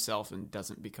saves himself and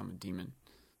doesn't become a demon.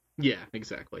 Yeah,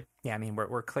 exactly. Yeah, I mean,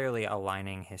 we're clearly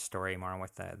aligning his story more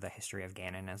with the history of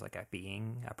Ganon as like a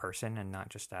being, a person, and not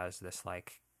just as this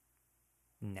like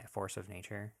net force of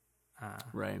nature.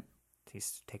 Right.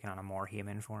 He's taken on a more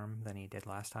human form than he did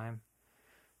last time.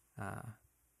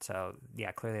 So,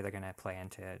 yeah, clearly they're going to play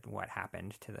into what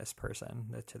happened to this person,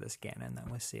 to this Ganon that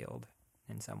was sealed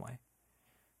in some way.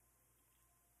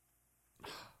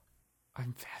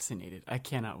 I'm fascinated. I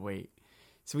cannot wait.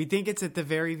 So we think it's at the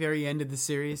very, very end of the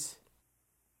series?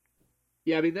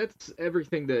 Yeah, I mean, that's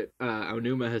everything that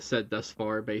Aonuma has said thus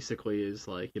far, basically, is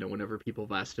like, whenever people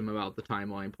have asked him about the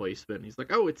timeline placement, he's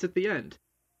like, oh, it's at the end.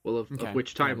 Well, of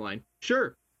which timeline?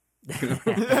 Sure.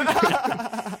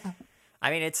 I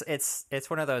mean, it's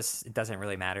one of those it doesn't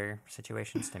really matter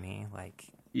situations to me. Like,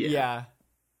 yeah.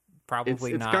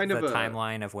 Probably it's not kind the of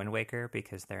timeline of Wind Waker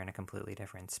because they're in a completely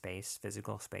different space,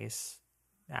 physical space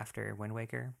after Wind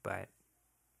Waker, but...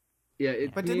 Yeah,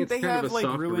 but didn't they have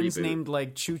like ruins named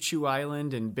like Choo Choo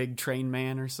Island and Big Train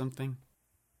Man or something?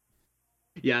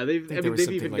 Yeah, they've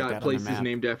even like got places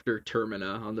named after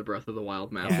Termina on the Breath of the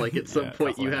Wild map. Yeah. Like at some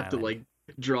point you have to like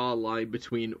draw a line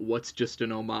between what's just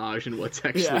an homage and what's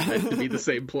actually meant to be the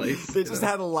same place. They just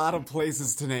had a lot of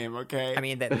places to name, okay? I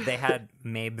mean, they had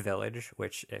Mabe Village,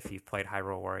 which if you've played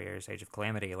Hyrule Warriors Age of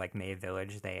Calamity, like Mabe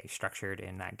Village, they structured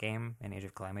in that game in Age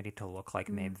of Calamity to look like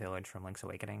Mabe Village from Link's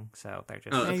Awakening. So they're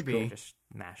just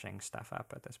mashing stuff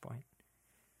up at this point.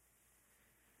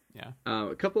 Yeah.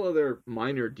 A couple other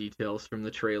minor details from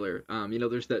the trailer.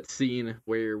 There's that scene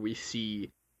where we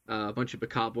see a bunch of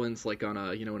bokoblins like on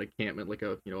an encampment, like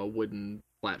a wooden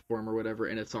platform or whatever,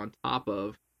 and it's on top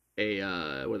of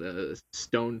a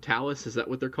stone talus. Is that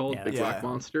what they're called? Yeah, Big rock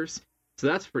monsters. So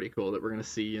that's pretty cool that we're gonna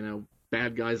see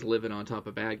bad guys living on top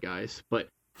of bad guys. But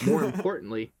more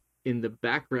importantly, in the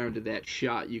background of that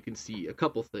shot, you can see a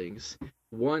couple things.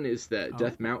 One is that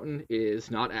Death Mountain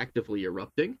is not actively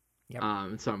erupting. Yep.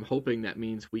 So I'm hoping that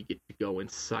means we get to go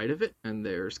inside of it, and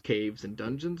there's caves and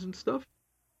dungeons and stuff.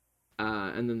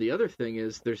 And then the other thing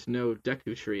is there's no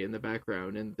Deku Tree in the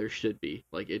background, and there should be.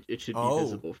 Like, it should be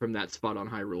visible from that spot on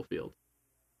Hyrule Field.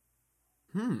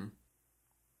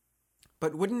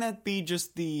 But wouldn't that be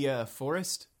just the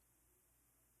forest?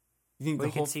 You think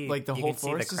the whole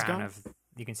forest is gone?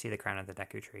 You can see the crown of the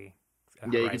Deku Tree.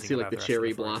 Yeah, you can see like the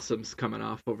cherry blossoms coming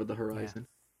off over the horizon.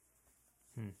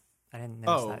 Yeah. I didn't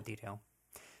notice that detail.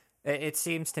 It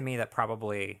seems to me that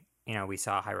probably, we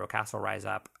saw Hyrule Castle rise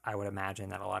up. I would imagine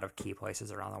that a lot of key places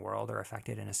around the world are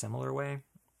affected in a similar way.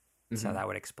 So that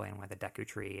would explain why the Deku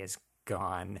Tree is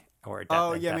gone. Or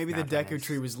Oh yeah, Death maybe the Mountain Deku is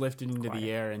Tree was lifted into quiet.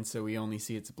 the air, and so we only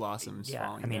see its blossoms Yeah,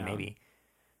 falling I mean, down. maybe.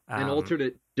 An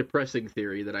alternate depressing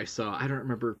theory that I saw. I don't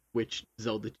remember which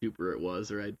Zelda tuber it was,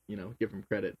 or I'd give him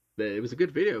credit. It was a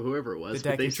good video, whoever it was. The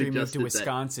but they Deku Tree moved to suggested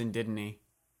Wisconsin, didn't he?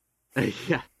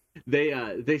 yeah,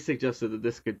 they suggested that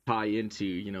this could tie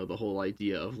into the whole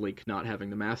idea of Link not having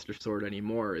the Master Sword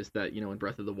anymore. Is that in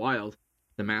Breath of the Wild,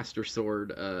 the Master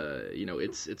Sword,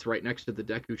 it's right next to the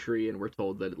Deku Tree, and we're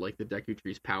told that like the Deku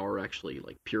Tree's power actually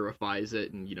like purifies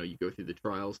it, and you go through the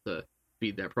trials to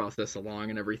speed that process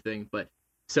along and everything. But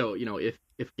so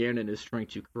if Ganon is trying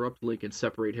to corrupt Link and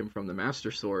separate him from the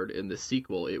Master Sword in this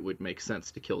sequel, it would make sense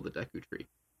to kill the Deku Tree.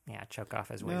 Yeah, choke off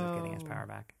his ways of getting his power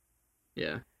back.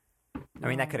 Yeah. I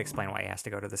mean, that could explain why he has to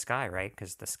go to the sky, right?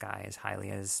 Because the sky is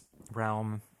Hylia's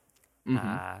realm.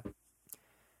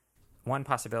 One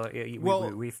possibility,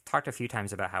 we've talked a few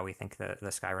times about how we think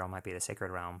the Sky Realm might be the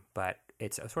Sacred Realm, but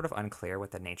it's sort of unclear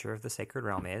what the nature of the Sacred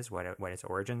Realm is, what its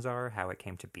origins are, how it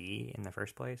came to be in the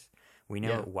first place. We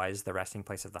know it was the resting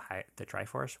place of the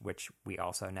Triforce, which we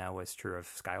also know was true of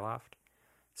Skyloft.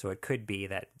 So it could be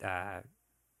that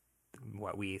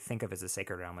what we think of as the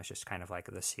Sacred Realm is just kind of like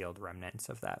the sealed remnants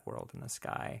of that world in the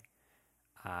sky.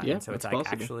 And so it's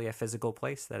like actually a physical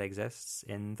place that exists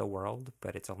in the world,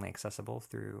 but it's only accessible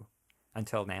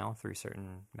until now through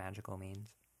certain magical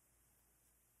means.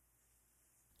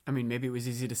 I mean, maybe it was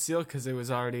easy to seal because it was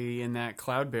already in that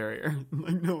cloud barrier.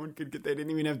 Like no one could get. They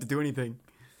didn't even have to do anything.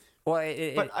 Well,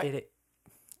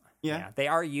 yeah, they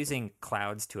are using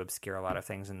clouds to obscure a lot of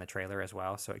things in the trailer as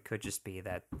well. So it could just be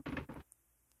that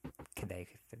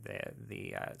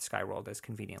the sky world is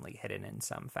conveniently hidden in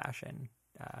some fashion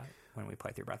when we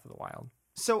play through Breath of the Wild.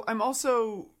 So I'm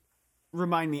also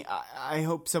remind me. I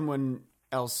hope someone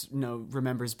else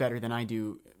remembers better than I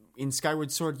do. In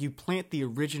Skyward Sword, you plant the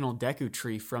original Deku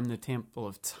Tree from the Temple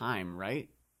of Time, right?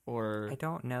 Or I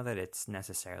don't know that it's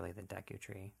necessarily the Deku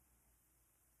Tree.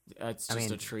 It's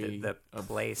just a tree. The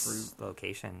place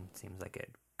location seems like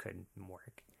it could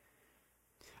work.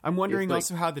 I'm wondering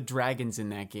also how the dragons in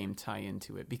that game tie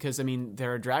into it, because I mean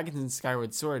there are dragons in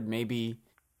Skyward Sword. Maybe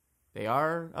they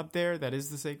are up there. That is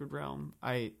the Sacred Realm.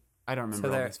 I don't remember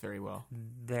all this very well.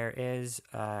 There is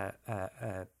a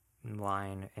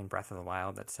line in Breath of the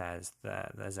Wild that says the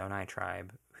Zonai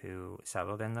tribe who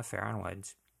settled in the Faron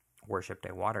Woods worshipped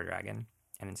a water dragon,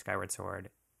 and in Skyward Sword,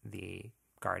 the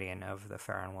guardian of the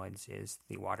Faron Woods is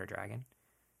the water dragon.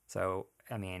 So,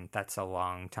 I mean, that's a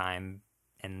long time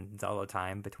in Zelda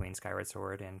time between Skyward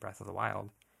Sword and Breath of the Wild.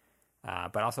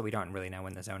 But also, we don't really know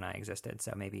when the Zonai existed,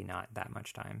 so maybe not that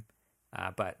much time.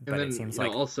 But it seems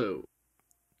like also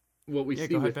what we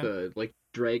see with the like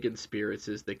dragon spirits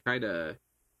is they kind of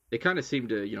seem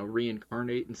to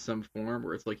reincarnate in some form,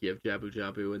 where it's like you have Jabu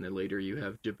Jabu and then later you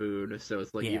have Jaboon. So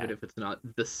it's like even if it's not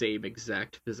the same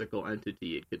exact physical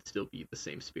entity, it could still be the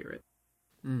same spirit.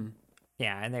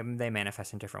 Yeah, and they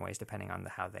manifest in different ways depending on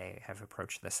how they have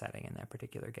approached the setting in that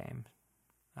particular game.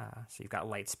 So you've got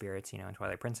light spirits, in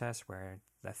Twilight Princess, where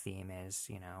the theme is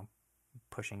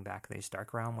pushing back this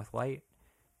dark realm with light.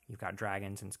 You've got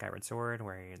dragons in Skyward Sword,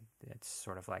 where it's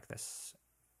sort of like this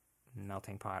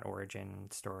melting pot origin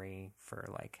story for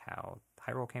like how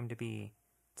Hyrule came to be.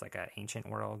 It's like an ancient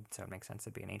world, so it makes sense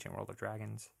to be an ancient world of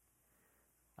dragons.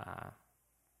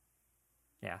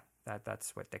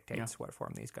 That's what dictates what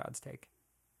form these gods take.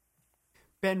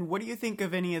 Ben, what do you think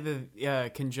of any of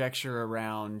the conjecture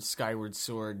around Skyward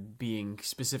Sword being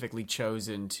specifically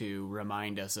chosen to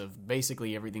remind us of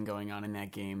basically everything going on in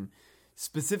that game,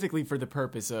 specifically for the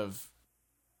purpose of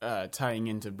tying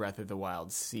into Breath of the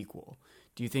Wild's sequel?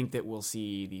 Do you think that we'll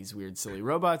see these weird, silly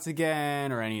robots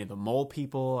again, or any of the mole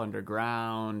people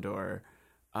underground, or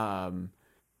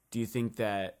do you think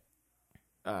that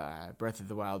Breath of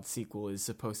the Wild sequel is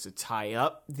supposed to tie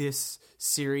up this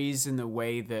series in the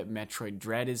way that Metroid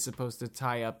Dread is supposed to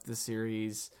tie up the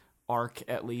series arc,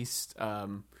 at least?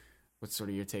 What's sort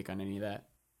of your take on any of that?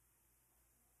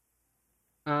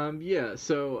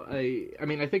 So I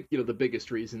mean, I think the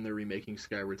biggest reason they're remaking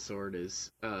Skyward Sword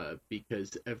is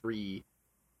because every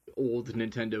old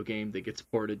Nintendo game that gets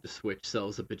ported to Switch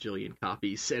sells a bajillion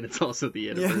copies, and it's also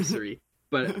the anniversary.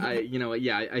 But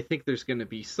I think there's going to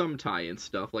be some tie-in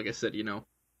stuff. Like I said,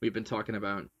 we've been talking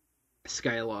about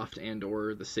Skyloft and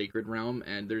or the Sacred Realm,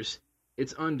 and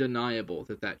it's undeniable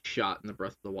that shot in the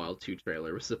Breath of the Wild 2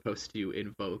 trailer was supposed to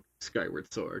invoke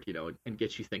Skyward Sword, and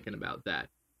get you thinking about that.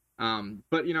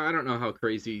 But I don't know how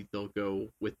crazy they'll go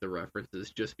with the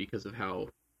references, just because of how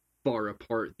far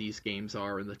apart these games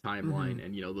are in the timeline,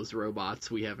 and those robots,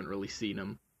 we haven't really seen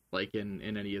them like in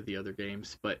any of the other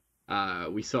games. But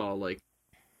we saw like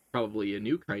probably a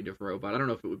new kind of robot. I don't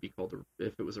know if it would be called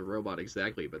if it was a robot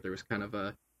exactly, but there was kind of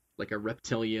a like a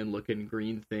reptilian looking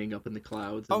green thing up in the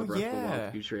clouds in the Breath of the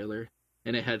Wild 2 trailer.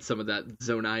 And it had some of that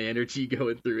Zonai energy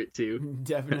going through it too.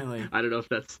 Definitely. I don't know if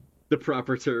that's the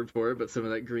proper term for it, but some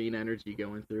of that green energy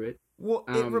going through it. Well,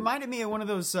 it reminded me of one of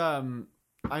those,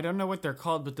 I don't know what they're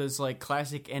called, but those like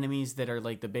classic enemies that are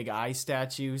like the big eye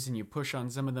statues, and you push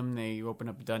on some of them, they open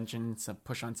up dungeons,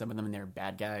 push on some of them, and they're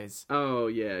bad guys. Oh,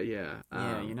 yeah, yeah.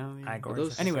 Yeah, you know?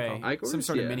 Igors. Anyway, Igors? some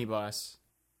sort of mini-boss.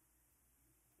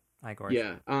 Igors.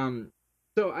 Yeah,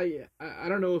 so I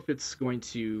don't know if it's going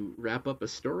to wrap up a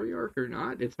story arc or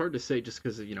not. It's hard to say just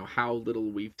because of, you know, how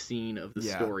little we've seen of the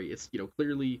story. It's, you know,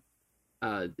 clearly,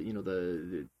 you know,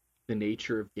 the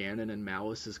nature of Ganon and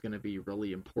Malice is going to be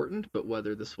really important, but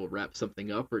whether this will wrap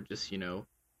something up or just, you know,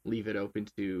 leave it open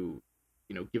to,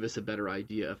 you know, give us a better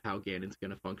idea of how Ganon's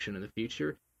going to function in the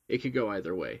future, it could go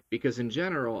either way. Because in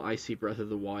general, I see Breath of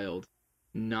the Wild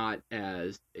not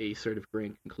as a sort of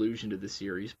grand conclusion to the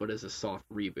series, but as a soft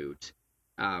reboot.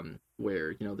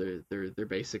 Where, you know, they're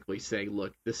basically saying,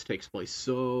 look, this takes place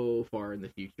so far in the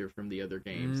future from the other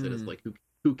games that it's like,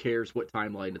 who cares what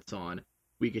timeline it's on?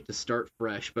 We get to start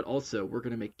fresh, but also we're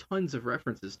going to make tons of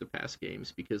references to past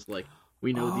games because, like,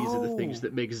 we know these are the things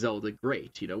that make Zelda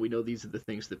great. You know, we know these are the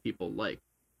things that people like.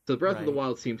 So Breath of the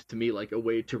Wild seems to me like a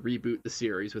way to reboot the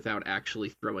series without actually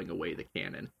throwing away the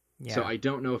canon. Yeah. So I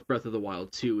don't know if Breath of the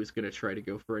Wild 2 is going to try to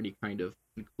go for any kind of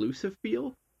conclusive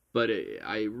feel, but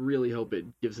I really hope it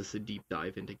gives us a deep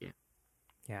dive into Ganon.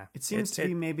 Yeah. It seems to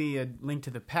be maybe a link to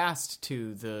the past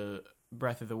to the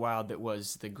Breath of the Wild that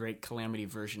was the Great Calamity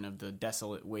version of the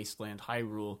desolate wasteland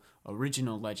Hyrule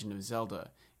original Legend of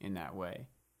Zelda in that way.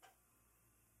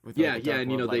 With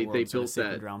and you know they built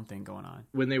that realm thing going on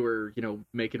when they were, you know,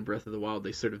 making Breath of the Wild.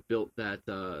 They sort of built that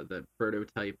that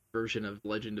prototype version of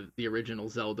Legend of the original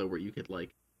Zelda where you could like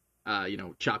you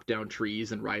know, chop down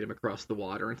trees and ride them across the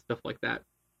water and stuff like that,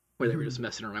 where they were just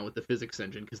messing around with the physics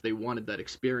engine because they wanted that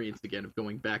experience again of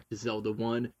going back to Zelda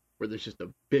 1 where there's just a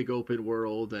big open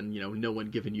world and, you know, no one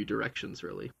giving you directions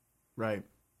really. Right.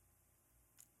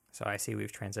 So I see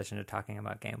we've transitioned to talking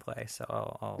about gameplay, so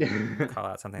I'll call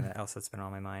out something else that's been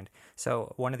on my mind.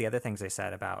 So one of the other things they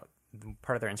said about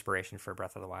part of their inspiration for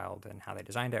Breath of the Wild and how they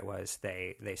designed it was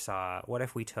they saw, what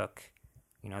if we took,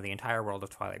 you know, the entire world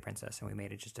of Twilight Princess and we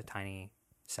made it just a tiny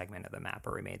segment of the map,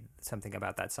 or we made something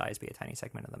about that size be a tiny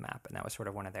segment of the map, and that was sort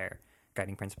of one of their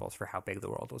guiding principles for how big the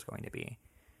world was going to be.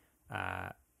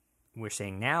 We're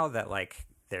seeing now that, like,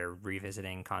 they're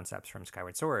revisiting concepts from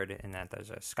Skyward Sword in that there's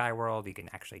a sky world. You can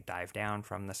actually dive down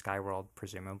from the sky world,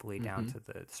 presumably down to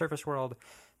the surface world.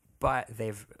 But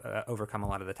they've overcome a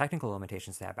lot of the technical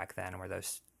limitations they had back then, where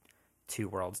those two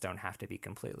worlds don't have to be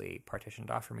completely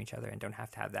partitioned off from each other and don't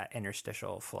have to have that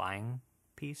interstitial flying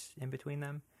piece in between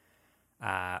them.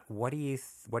 What do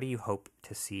you hope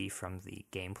to see from the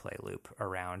gameplay loop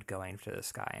around going to the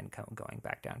sky and going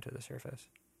back down to the surface?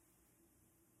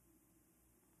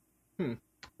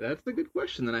 That's a good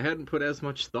question that I hadn't put as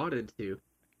much thought into.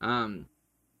 I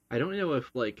don't know if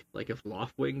like if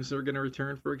Loftwings are going to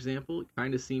return, for example. It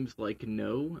kind of seems like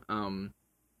no.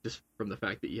 Just from the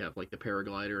fact that you have like the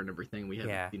paraglider and everything, we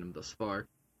haven't seen them thus far.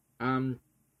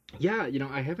 Yeah, you know,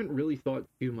 I haven't really thought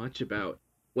too much about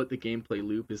what the gameplay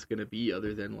loop is going to be,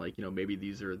 other than like, you know, maybe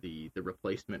these are the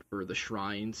replacement for the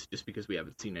shrines, just because we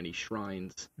haven't seen any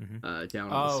shrines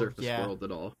down on the surface world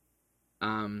at all.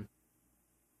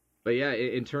 But yeah,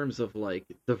 in terms of like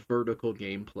the vertical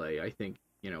gameplay, I think,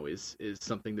 you know, is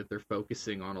something that they're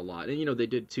focusing on a lot. And, you know, they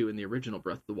did too in the original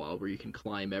Breath of the Wild, where you can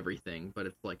climb everything, but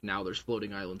it's like now there's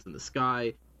floating islands in the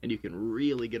sky and you can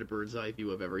really get a bird's eye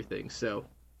view of everything. So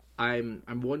I'm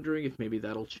wondering if maybe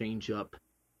that'll change up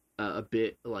a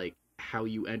bit, like how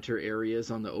you enter areas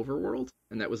on the overworld.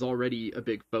 And that was already a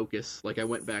big focus. Like, I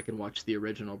went back and watched the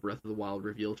original Breath of the Wild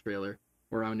reveal trailer,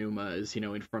 where Aonuma is, you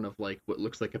know, in front of like what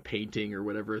looks like a painting or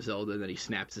whatever Zelda, and then he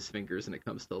snaps his fingers and it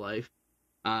comes to life.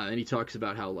 And he talks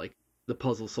about how like the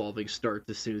puzzle solving starts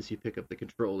as soon as you pick up the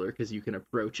controller, because you can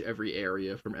approach every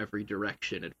area from every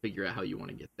direction and figure out how you want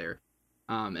to get there.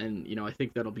 And, you know, I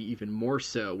think that'll be even more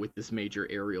so with this major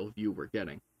aerial view we're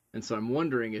getting. And so I'm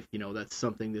wondering if, you know, that's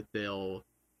something that they'll,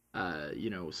 you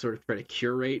know, sort of try to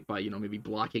curate by, you know, maybe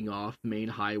blocking off main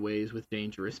highways with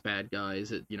dangerous bad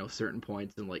guys at, you know, certain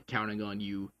points, and like counting on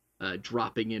you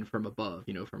dropping in from above,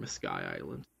 you know, from a sky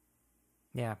island.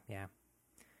 Yeah.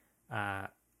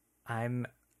 I'm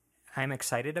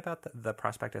excited about the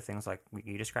prospect of things like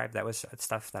you described. That was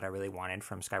stuff that I really wanted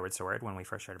from Skyward Sword when we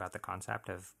first heard about the concept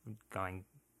of going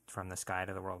from the sky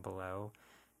to the world below.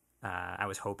 I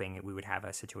was hoping we would have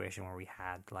a situation where we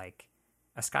had like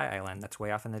a sky island that's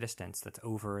way off in the distance that's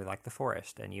over like the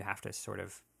forest, and you have to sort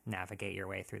of navigate your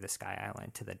way through the sky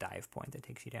island to the dive point that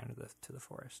takes you down to the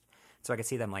forest. So I could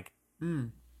see them like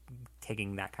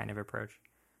taking that kind of approach,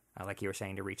 like you were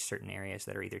saying, to reach certain areas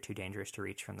that are either too dangerous to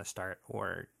reach from the start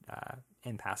or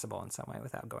impassable in some way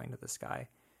without going to the sky,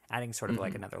 adding sort of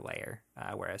like another layer.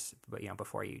 Whereas,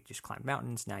 before you just climbed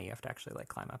mountains, now you have to actually like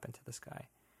climb up into the sky.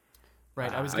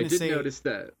 Right. I did notice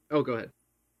that. Oh, go ahead.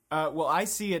 Well, I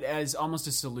see it as almost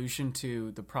a solution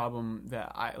to the problem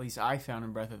that at least I found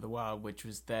in Breath of the Wild, which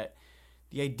was that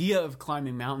the idea of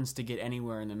climbing mountains to get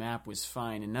anywhere in the map was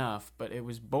fine enough, but it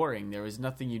was boring. There was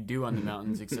nothing you do on the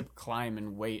mountains except climb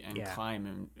and wait and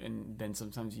climb, and then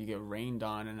sometimes you get rained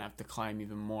on and have to climb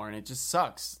even more, and it just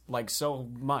sucks, like, so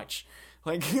much.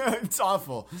 Like, it's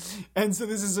awful. And so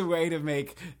this is a way to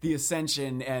make the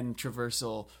ascension and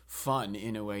traversal fun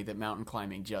in a way that mountain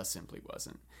climbing just simply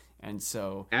wasn't. And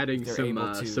so adding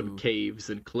some caves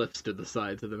and cliffs to the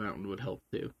sides of the mountain would help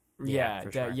too.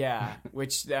 Yeah,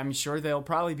 which I'm sure they'll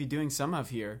probably be doing some of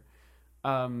here.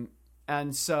 And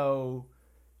so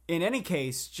in any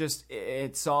case, just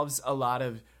it solves a lot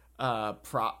of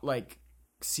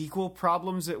sequel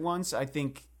problems at once. I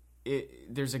think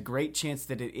there's a great chance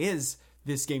that it is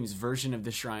this game's version of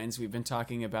the shrines. We've been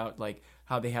talking about like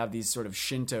how they have these sort of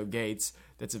Shinto gates.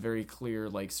 That's a very clear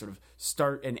like sort of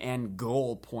start and end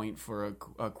goal point for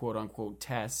a quote unquote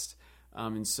test.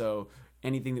 And so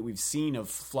anything that we've seen of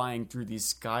flying through these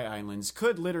sky islands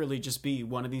could literally just be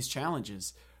one of these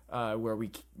challenges where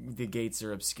the gates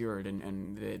are obscured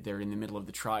and they're in the middle of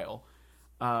the trial.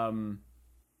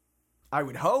 I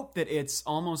would hope that it's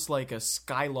almost like a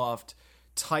Skyloft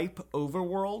type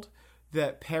overworld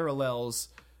that parallels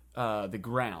the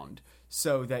ground,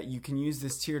 so that you can use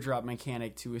this teardrop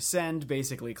mechanic to ascend,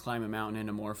 basically climb a mountain in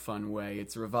a more fun way.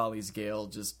 It's Revali's Gale,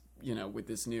 just, with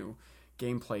this new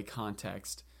gameplay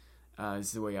context,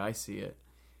 is the way I see it.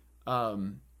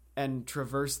 And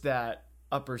traverse that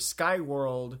upper sky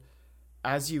world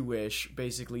as you wish,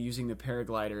 basically using the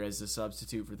paraglider as a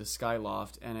substitute for the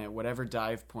Skyloft, and at whatever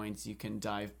dive points you can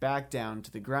dive back down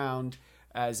to the ground,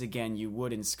 as again you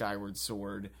would in Skyward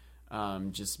Sword,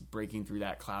 just breaking through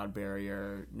that cloud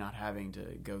barrier, not having to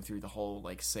go through the whole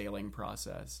like sailing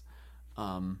process.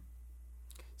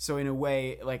 So in a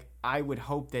way, like, I would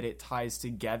hope that it ties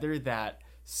together that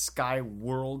sky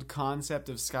world concept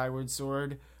of Skyward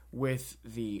Sword with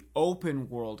the open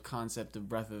world concept of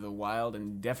Breath of the Wild,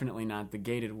 and definitely not the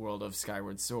gated world of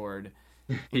Skyward Sword,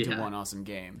 into one awesome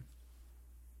game.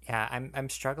 Yeah, I'm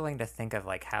struggling to think of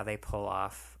like how they pull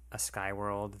off a sky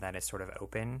world that is sort of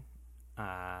open,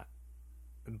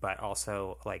 but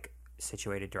also like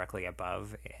situated directly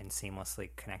above and seamlessly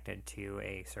connected to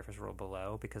a surface world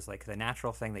below, because like the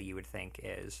natural thing that you would think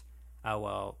is, oh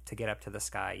well, to get up to the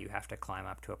sky you have to climb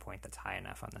up to a point that's high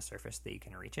enough on the surface that you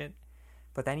can reach it.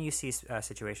 But then you see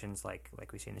situations like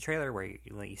we see in the trailer where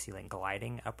you see like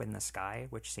gliding up in the sky,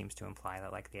 which seems to imply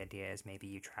that like the idea is maybe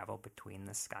you travel between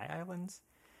the sky islands.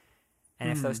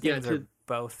 And if those things are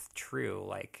both true,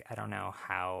 like, I don't know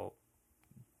how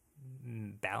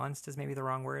balanced is maybe the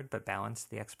wrong word, but balanced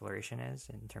the exploration is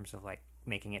in terms of like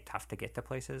making it tough to get to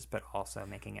places, but also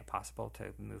making it possible to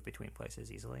move between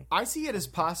places easily. I see it as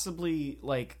possibly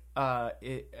like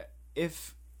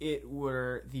if it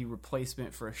were the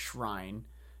replacement for a shrine,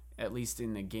 at least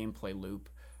in the gameplay loop,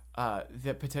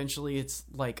 that potentially it's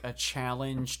like a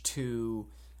challenge to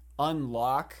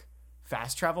unlock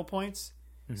fast travel points.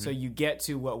 So you get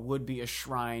to what would be a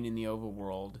shrine in the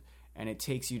overworld, and it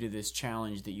takes you to this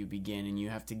challenge that you begin, and you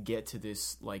have to get to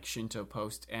this like Shinto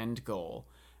post end goal.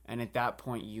 And at that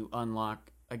point you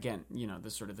unlock, again,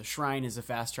 the shrine is a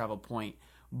fast travel point,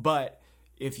 but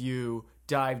if you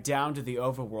dive down to the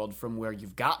overworld from where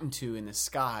you've gotten to in the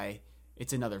sky,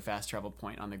 it's another fast travel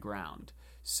point on the ground.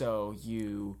 So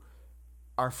you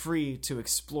are free to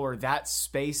explore that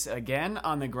space again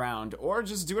on the ground, or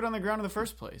just do it on the ground in the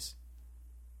first place.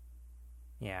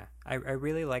 Yeah, I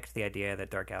really liked the idea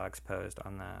that Dark Alex posed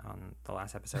on the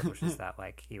last episode, which is that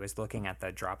like he was looking at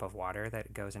the drop of water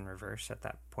that goes in reverse at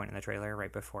that point in the trailer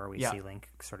right before we see Link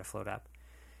sort of float up,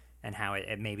 and how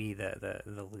it may be the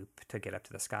loop to get up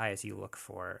to the sky is you look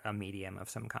for a medium of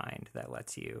some kind that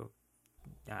lets you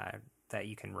that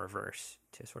you can reverse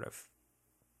to sort of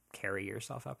carry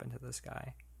yourself up into the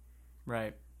sky,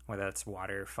 right? Whether it's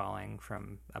water falling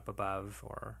from up above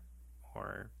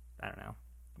or I don't know,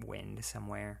 wind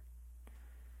somewhere.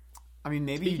 I mean,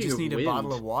 maybe you just need a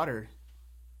bottle of water.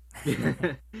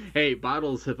 Hey,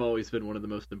 bottles have always been one of the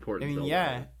most important. I mean,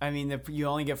 yeah. I mean, you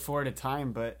only get 4 at a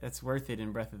time, but that's worth it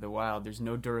in Breath of the Wild. There's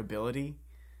no durability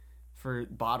for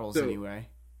bottles anyway.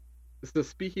 So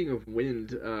speaking of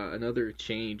wind, another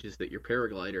change is that your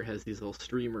paraglider has these little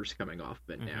streamers coming off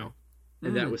of it now.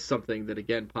 And that was something that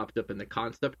again popped up in the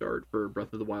concept art for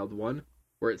Breath of the Wild 1,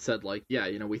 where it said like, yeah,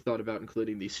 we thought about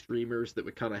including these streamers that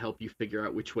would kind of help you figure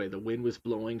out which way the wind was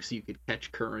blowing so you could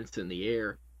catch currents in the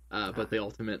air. But they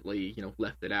ultimately,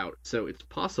 left it out. So it's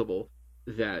possible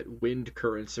that wind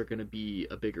currents are going to be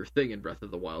a bigger thing in Breath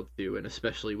of the Wild 2, and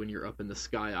especially when you're up in the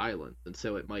Sky Islands. And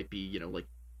so it might be,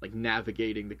 like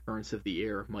navigating the currents of the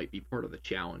air might be part of the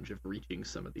challenge of reaching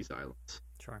some of these islands.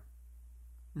 Sure.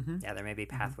 Yeah, there may be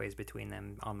pathways between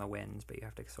them on the winds, but you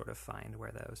have to sort of find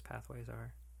where those pathways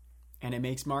are. And it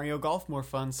makes Mario Golf more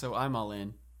fun, so I'm all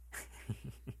in.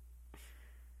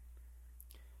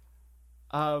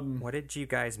 What did you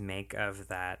guys make of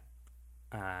that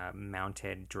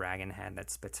mounted dragon head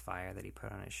that spits fire that he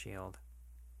put on his shield?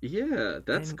 Yeah,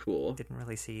 that's cool. Didn't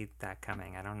really see that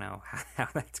coming. I don't know how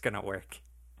that's gonna work.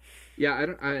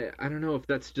 Yeah, I don't know if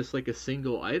that's just like a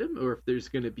single item or if there's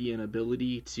going to be an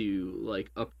ability to like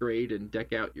upgrade and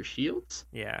deck out your shields.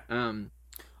 Yeah.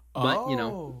 But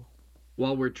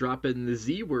while we're dropping the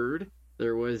Z word,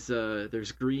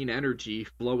 there's green energy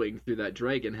flowing through that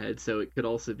dragon head, so it could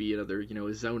also be another, a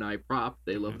Zonai prop.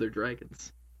 They love their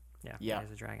dragons. Yeah.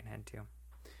 There's a dragon head too.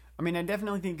 I mean, I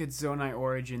definitely think it's Zonai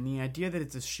origin. The idea that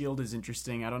it's a shield is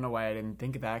interesting. I don't know why I didn't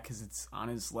think of that because it's on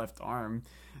his left arm.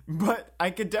 But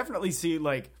I could definitely see,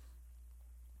 like,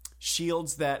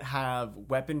 shields that have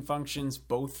weapon functions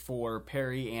both for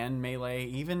parry and melee,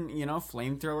 even,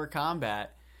 flamethrower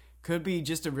combat. Could be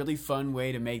just a really fun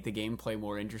way to make the gameplay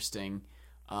more interesting.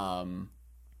 And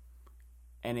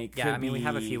it could we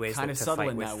have a few ways kind of to subtle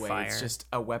fight in with that way. fire. It's just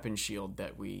a weapon shield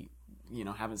that we,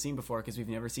 haven't seen before because we've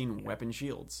never seen weapon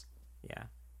shields. Yeah.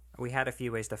 We had a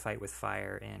few ways to fight with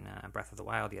fire in Breath of the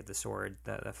Wild. You had the sword,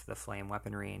 the flame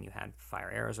weaponry, and you had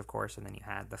fire arrows, of course, and then you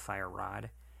had the fire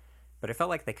rod. But it felt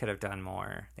like they could have done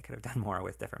more. They could have done more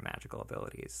with different magical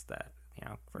abilities that,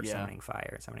 for summoning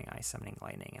fire, summoning ice, summoning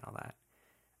lightning, and all that.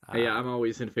 Yeah, I'm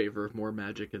always in favor of more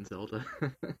magic in Zelda.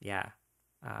 Yeah.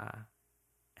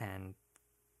 And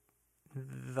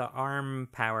the arm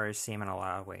powers seem in a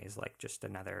lot of ways like just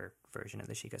another version of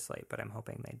the Sheikah Slate, but I'm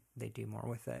hoping they do more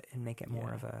with it and make it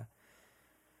more of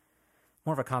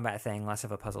a combat thing, less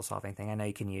of a puzzle solving thing. I know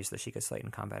you can use the Sheikah Slate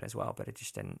in combat as well, but it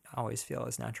just didn't always feel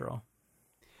as natural.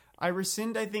 I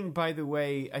rescind, I think, by the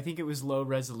way, I think it was low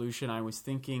resolution. I was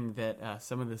thinking that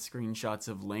some of the screenshots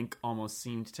of Link almost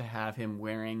seemed to have him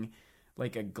wearing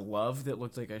like a glove that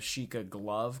looked like a Sheikah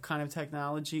glove kind of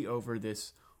technology over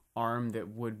this arm that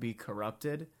would be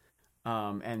corrupted.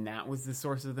 And that was the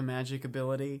source of the magic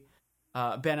ability.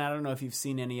 Ben, I don't know if you've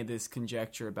seen any of this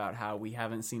conjecture about how we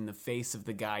haven't seen the face of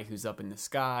the guy who's up in the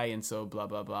sky, and so blah,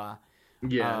 blah, blah.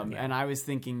 Yeah. And I was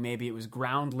thinking maybe it was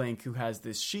Ground Link who has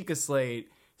this Sheikah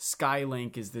Slate. Sky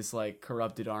Link is this like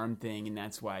corrupted arm thing, and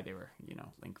that's why they were,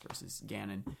 Link versus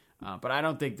Ganon. But I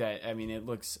don't think that. I mean, it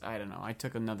looks. I don't know. I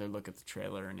took another look at the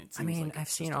trailer, and it seems like I've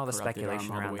seen all the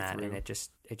speculation around that, and it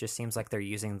just seems like they're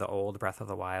using the old Breath of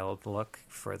the Wild look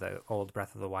for the old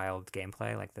Breath of the Wild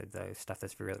gameplay, like the stuff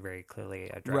that's very, very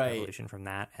clearly a direct evolution from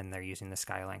that, and they're using the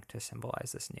Sky Link to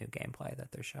symbolize this new gameplay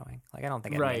that they're showing. Like, I don't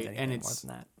think it means anything more than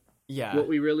that. Yeah. What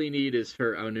we really need is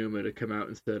for Aonuma to come out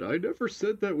and said, "I never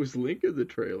said that was Link in the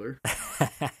trailer."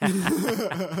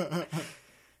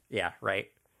 Yeah,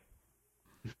 right.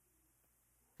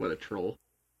 What a troll.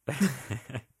 Do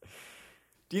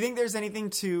you think there's anything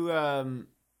to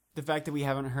the fact that we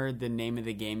haven't heard the name of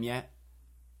the game yet?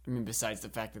 I mean, besides the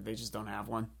fact that they just don't have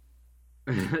one.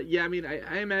 Yeah, I mean,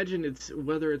 I imagine it's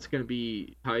whether it's going to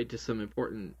be tied to some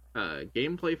important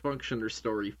gameplay function or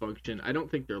story function. I don't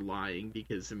think they're lying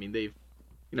because, I mean, they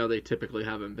typically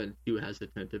haven't been too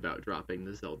hesitant about dropping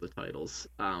the Zelda titles.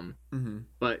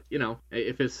 But,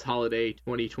 if it's holiday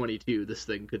 2022, this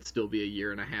thing could still be a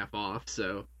year and a half off,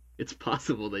 so it's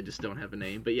possible they just don't have a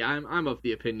name. But yeah, I'm of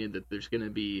the opinion that there's going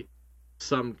to be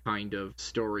some kind of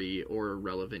story or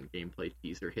relevant gameplay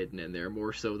teaser hidden in there,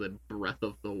 more so than Breath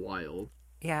of the Wild.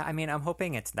 Yeah, I mean, I'm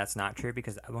hoping that's not true,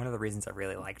 because one of the reasons I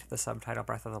really liked the subtitle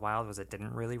Breath of the Wild was it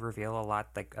didn't really reveal a lot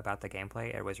about the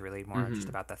gameplay. It was really more just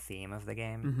about the theme of the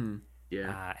game.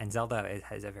 Yeah. And Zelda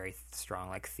has a very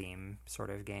strong theme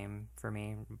sort of game for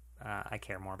me. I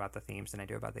care more about the themes than I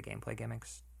do about the gameplay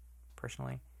gimmicks,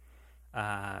 personally.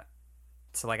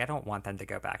 So, I don't want them to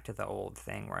go back to the old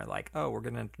thing where, we're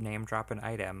going to name drop an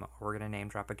item, or we're going to name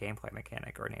drop a gameplay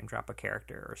mechanic, or name drop a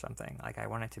character or something. I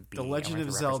want it to be... The Legend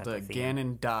of Zelda,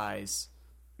 Ganon dies.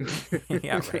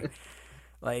 Yeah,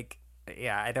 right.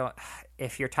 I don't...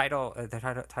 If your title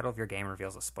of your game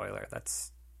reveals a spoiler,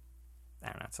 that's...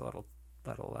 I don't know, it's a little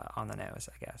on the nose,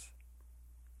 I guess.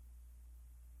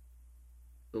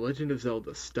 Legend of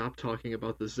Zelda, stop talking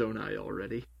about the Zonai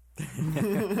already.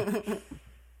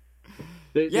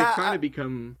 They've kind of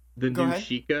become the new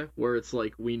Sheikah, where it's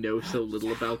like we know so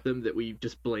little about them that we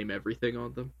just blame everything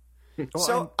on them. Well,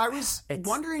 so I was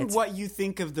wondering what you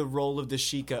think of the role of the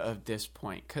Sheikah at this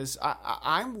point, because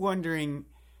I'm wondering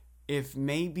if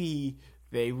maybe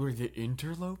they were the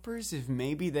interlopers, if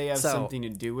maybe they have something to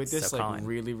do with this, like Colin,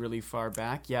 really, really far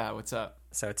back. Yeah, what's up?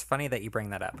 So it's funny that you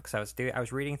bring that up, because I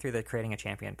was reading through the Creating a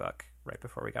Champion book right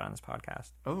before we got on this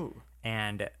podcast. Oh.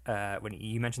 And when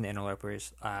you mentioned the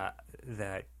interlopers,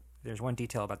 there's one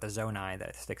detail about the Zonai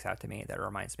that sticks out to me that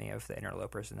reminds me of the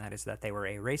interlopers, and that is that they were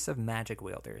a race of magic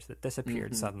wielders that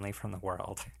disappeared suddenly from the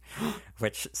world,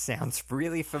 which sounds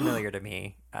really familiar to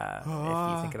me if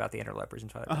you think about the interlopers in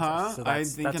Twilight Princess. So I'm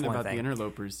thinking about the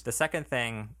interlopers. The second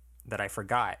thing that I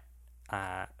forgot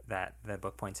that the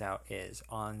book points out is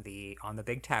on the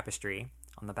big tapestry,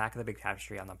 on the back of the big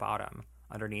tapestry on the bottom,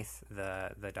 underneath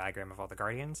the diagram of all the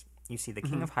guardians, you see the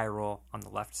King of Hyrule on the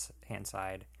left-hand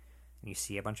side, and you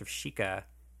see a bunch of Sheikah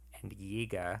and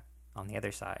Yiga on the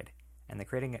other side. And the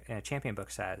Creating a Champion book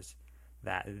says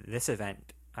that this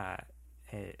event,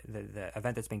 the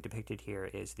event that's being depicted here,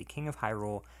 is the King of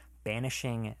Hyrule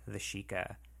banishing the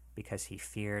Sheikah because he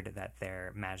feared that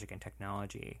their magic and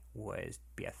technology would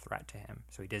be a threat to him.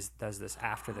 So he does this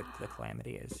after the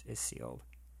calamity is sealed.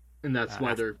 And that's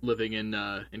why they're living in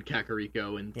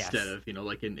Kakariko instead of,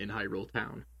 like in Hyrule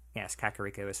Town. Yes,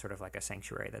 Kakariko is sort of like a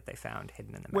sanctuary that they found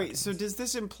hidden in the mountains. Wait, so does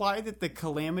this imply that the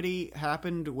calamity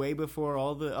happened way before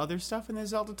all the other stuff in the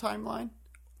Zelda timeline?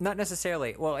 Not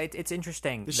necessarily. Well, it's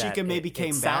interesting the Sheikah maybe came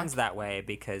back. It sounds that way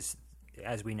because,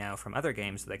 as we know from other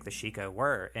games, like the Sheikah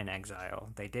were in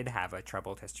exile. They did have a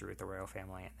troubled history with the royal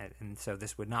family, and so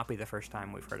this would not be the first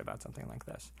time we've heard about something like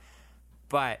this.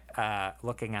 But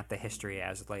looking at the history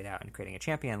as laid out in Creating a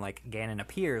Champion, like Ganon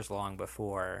appears long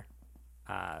before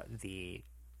the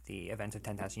events of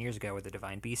 10,000 years ago where the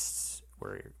divine beasts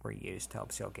were used to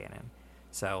help seal Ganon.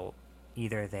 So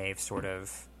either they've sort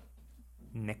of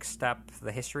mixed up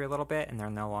the history a little bit and they're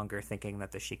no longer thinking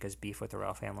that the Sheikah's beef with the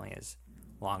royal family is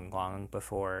long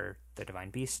before the divine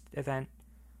beast event,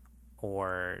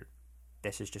 or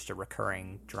this is just a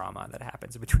recurring drama that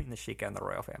happens between the Sheikah and the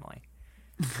royal family.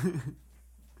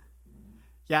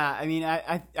 Yeah, I mean,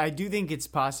 I do think it's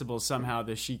possible somehow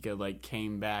the Sheikah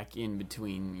came back in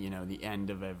between, the end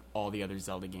of all the other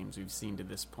Zelda games we've seen to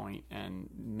this point and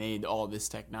made all this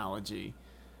technology.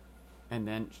 And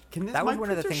then that was one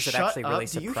of the things that actually really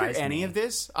surprised me. Do you hear any of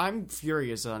this? I'm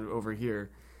furious over here.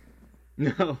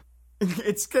 No.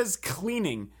 It's because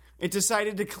cleaning. It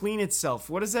decided to clean itself.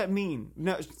 What does that mean?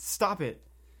 No, stop it.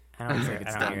 I don't hear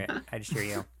it. I just hear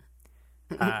you.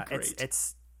 Great.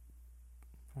 It's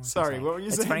Sorry, what were you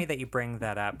saying? It's funny that you bring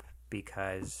that up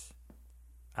because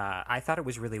I thought it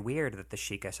was really weird that the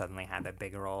Sheikah suddenly had a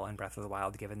big role in Breath of the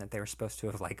Wild, given that they were supposed to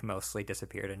have mostly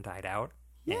disappeared and died out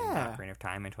in Ocarina of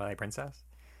Time and Twilight Princess.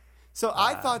 So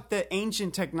I thought that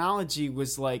ancient technology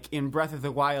was in Breath of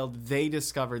the Wild, they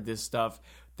discovered this stuff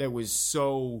that was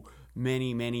so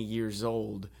many, many years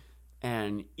old,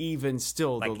 and even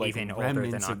still even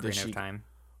older than Ocarina of Time.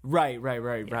 Right.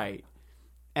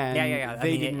 And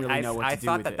they didn't really know what to do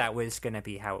with it. I thought that was going to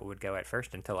be how it would go at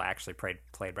first until I actually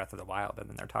played Breath of the Wild, and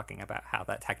then they're talking about how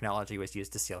that technology was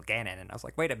used to seal Ganon, and I was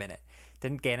like, wait a minute.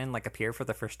 Didn't Ganon appear for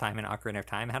the first time in Ocarina of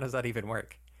Time? How does that even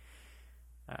work?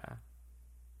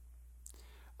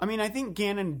 I mean, I think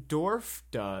Ganondorf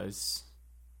does.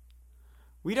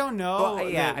 We don't know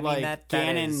that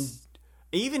Ganon...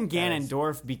 Even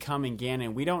Ganondorf becoming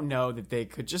Ganon, we don't know that they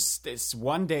could just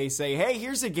one day say, hey,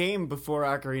 here's a game before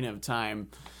Ocarina of Time.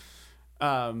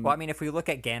 Well, I mean, if we look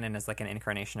at Ganon as an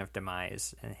incarnation of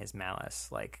Demise and his malice,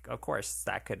 of course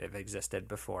that could have existed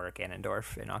before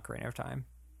Ganondorf in Ocarina of Time.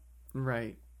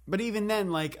 Right. But even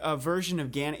then, a version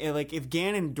of Ganon... if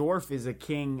Ganondorf is a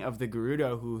king of the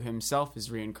Gerudo who himself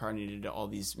is reincarnated all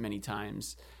these many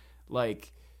times,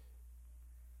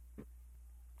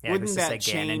 Yeah, wouldn't that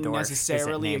chain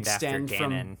necessarily extend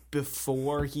from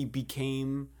before he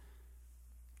became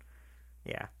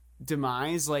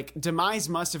Demise? Demise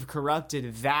must have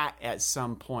corrupted that at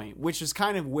some point, which is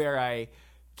kind of where I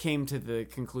came to the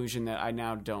conclusion that I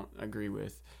now don't agree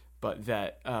with, but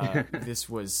that this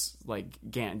was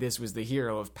this was the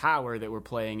hero of power that we're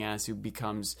playing as, who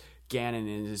becomes Ganon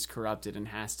and is corrupted and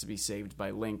has to be saved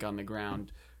by Link on the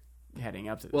ground heading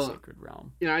up to the Sacred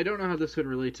Realm. I don't know how this would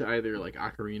relate to either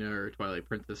Ocarina or Twilight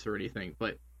Princess or anything,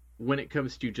 but when it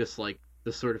comes to just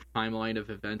the sort of timeline of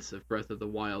events of Breath of the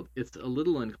Wild, it's a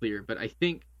little unclear. But I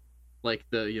think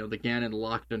the Ganon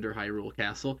locked under Hyrule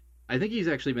Castle, I think he's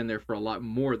actually been there for a lot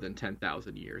more than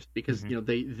 10,000 years because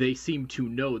they seem to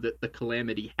know that the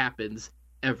calamity happens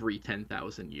every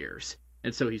 10,000 years.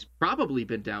 And so he's probably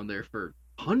been down there for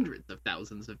hundreds of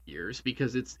thousands of years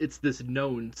because it's this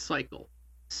known cycle.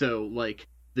 So like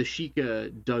the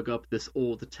Sheikah dug up this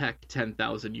old tech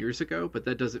 10,000 years ago, but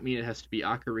that doesn't mean it has to be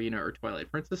Ocarina or Twilight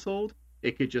Princess old.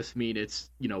 It could just mean it's,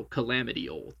 calamity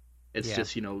old. It's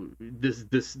just,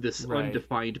 this Right.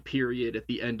 undefined period at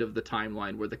the end of the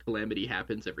timeline where the calamity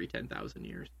happens every 10,000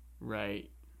 years. Right.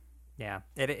 Yeah,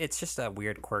 it's just a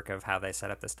weird quirk of how they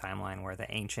set up this timeline where the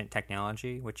ancient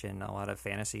technology, which in a lot of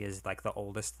fantasy is like the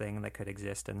oldest thing that could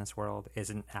exist in this world,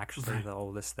 isn't actually the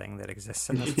oldest thing that exists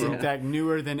in this It's world. in fact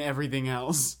newer than everything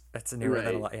else. It's newer than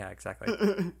a Right. lot. Yeah,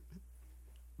 exactly.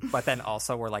 But then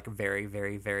also we're like very,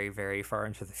 very, very, very far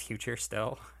into the future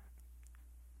still.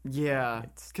 Yeah,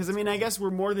 because I mean, I guess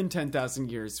we're more than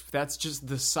 10,000 years. That's just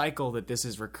the cycle that this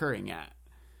is recurring at.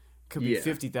 Could be Yeah.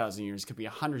 50,000 years, could be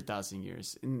 100,000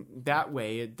 years. In that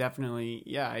way, it definitely,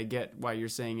 I get why you're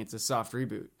saying it's a soft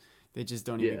reboot. They just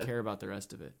don't even Yeah. care about the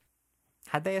rest of it.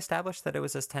 Had they established that it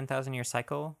was this 10,000 year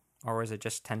cycle, or was it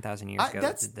just 10,000 years ago?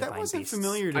 That wasn't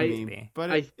familiar to I- me. But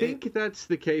I think that's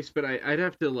the case, but I'd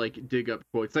have to like dig up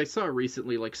quotes. I saw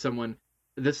recently like someone.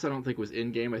 This I don't think was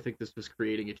in game. I think this was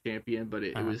creating a champion, but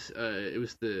it was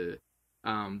the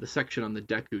section on the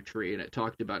Deku tree, and it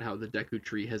talked about how the Deku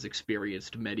tree has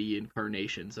experienced many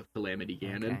incarnations of Calamity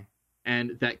Ganon, Okay.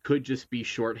 and that could just be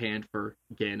shorthand for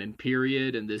Ganon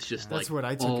period. And this just That's like what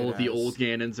I took all it the as. old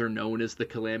Ganons are known as the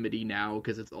Calamity now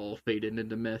because it's all faded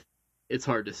into myth. It's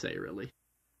hard to say, really.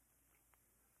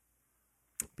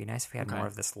 It'd be nice if we had Okay. more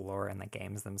of this lore in the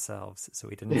games themselves, so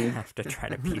we didn't have to try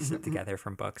to piece it together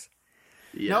from books.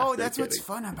 Yeah, no, no that's what's kidding.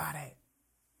 fun about it.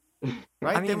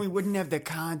 Right? I mean, then we wouldn't have the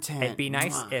content. It'd be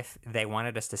nice Mwah. if they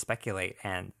wanted us to speculate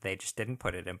and they just didn't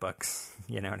put it in books.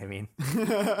 You know what I mean?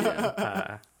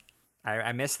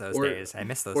 I miss those Or- days. I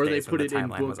miss those or they days when put the it in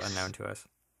timeline was books. unknown to us.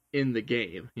 In the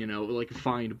game, like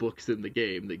find books in the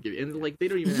game that give, and like they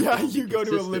don't even. Yeah, have to be you go to a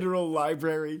consistent. literal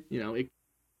library. It,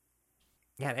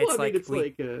 Yeah, well, it's I mean, like it's we,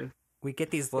 like we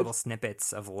get these little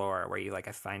snippets of lore where you like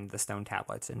I find the stone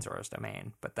tablets in Zora's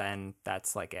domain, but then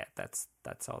that's like it. That's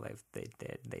all they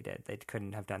did. They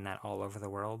couldn't have done that all over the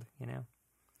world, you know.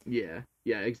 yeah,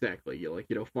 exactly.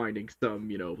 Finding some,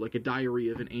 like a diary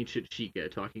of an ancient Sheikah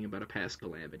talking about a past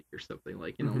calamity or something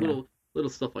like, little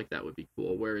stuff like that would be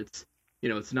cool. Where it's,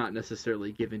 it's not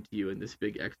necessarily given to you in this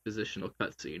big expositional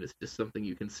cutscene. It's just something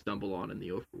you can stumble on in the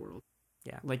overworld.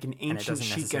 Yeah, Like an and it ancient doesn't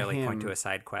Sheikah necessarily hymn. point to a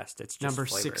side quest. It's just Number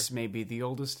flavor. 6, maybe the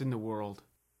oldest in the world.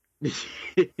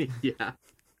 Yeah.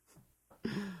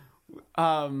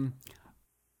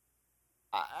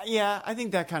 I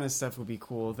think that kind of stuff would be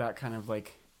cool. That kind of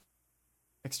like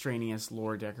extraneous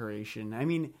lore decoration. I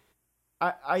mean,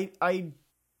 I'm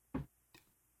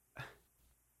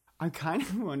kind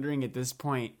of wondering at this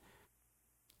point,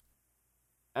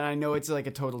 and I know it's like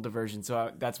a total diversion,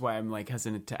 so that's why I'm like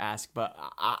hesitant to ask. But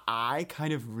I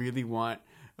kind of really want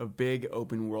a big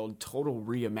open world, total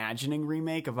reimagining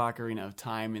remake of Ocarina of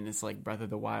Time in this like Breath of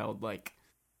the Wild like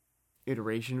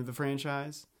iteration of the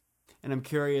franchise. And I'm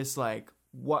curious, like,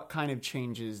 what kind of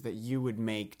changes that you would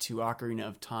make to Ocarina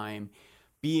of Time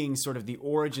being sort of the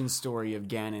origin story of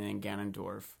Ganon and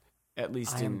Ganondorf, at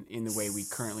least in the way we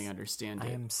currently understand I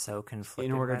it, am so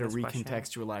conflicted in order by to this question.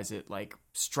 recontextualize it, like,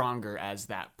 stronger as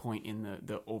that point in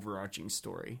the overarching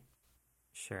story.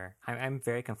 Sure. I'm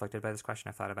very conflicted by this question.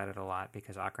 I've thought about it a lot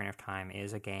because Ocarina of Time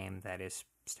is a game that is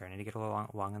starting to get a little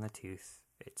long in the tooth.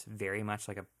 It's very much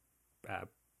like a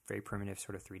very primitive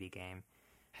sort of 3D game.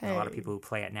 And a lot of people who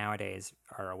play it nowadays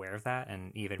are aware of that,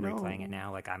 and even replaying it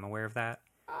now, like I'm aware of that.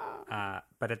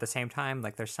 But at the same time,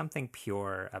 like there's something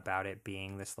pure about it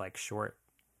being this like short,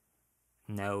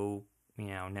 no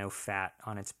fat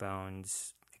on its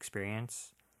bones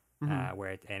experience.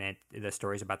 Where the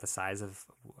story's about the size of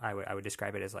I would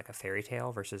describe it as like a fairy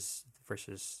tale versus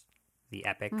the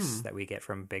epics that we get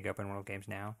from big open world games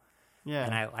now. Yeah.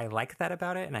 And I like that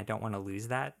about it, and I don't want to lose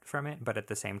that from it. But at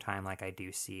the same time, like I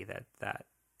do see that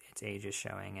its age is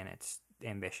showing, and its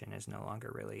ambition is no longer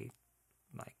really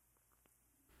like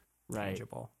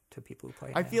tangible to people who play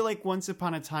it I now. feel like Once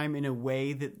Upon a Time, in a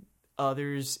way that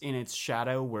others in its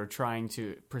shadow were trying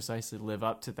to precisely live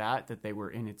up to that they were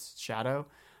in its shadow.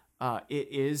 It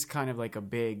is kind of like a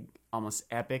big, almost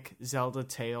epic Zelda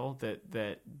tale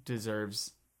that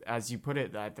deserves, as you put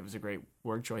it, that was a great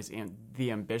word choice, and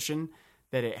the ambition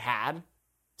that it had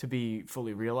to be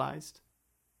fully realized.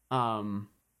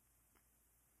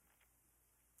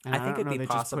 And I think don't it'd know be that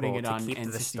just putting possible it to on keep the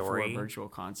N64 story- Virtual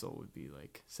Console would be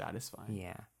like satisfying.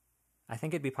 Yeah. I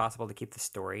think it'd be possible to keep the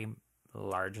story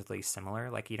largely similar.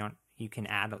 Like you can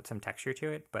add some texture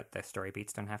to it, but the story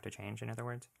beats don't have to change. In other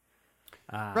words,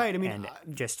 right? I mean, and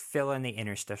just fill in the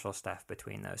interstitial stuff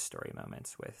between those story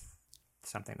moments with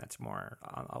something that's more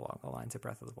along the lines of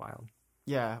Breath of the Wild.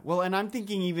 Yeah, well, and I'm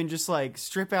thinking even just like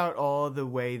strip out all the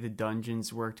way the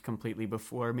dungeons worked completely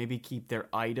before. Maybe keep their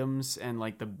items and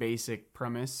like the basic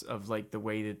premise of like the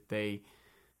way that they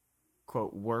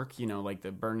quote work. You know, like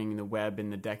the burning the web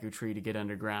in the Deku Tree to get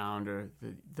underground, or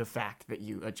the fact that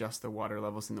you adjust the water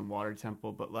levels in the water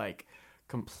temple, but like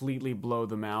completely blow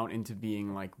them out into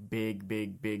being like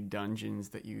big dungeons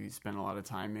that you spend a lot of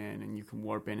time in, and you can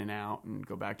warp in and out and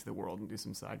go back to the world and do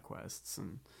some side quests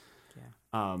and.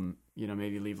 Yeah. You know,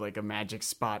 maybe leave like a magic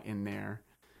spot in there.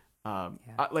 I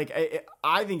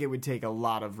think it would take a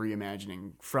lot of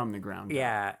reimagining from the ground up.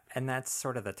 Yeah, and that's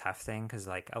sort of the tough thing, because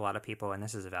like a lot of people, and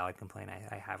this is a valid complaint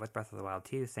I have with Breath of the Wild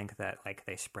too, think that like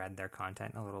they spread their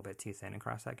content a little bit too thin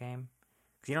across that game,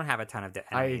 because you don't have a ton of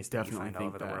enemies that you find all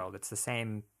over the world. It's the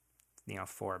same,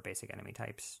 4 basic enemy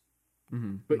types.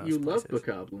 Mm-hmm. But you love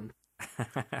Bokoblins.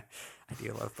 I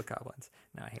do love bokoblins.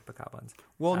 No, I hate bokoblins.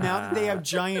 Well, now that they have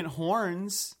giant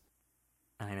horns,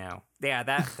 I know. Yeah,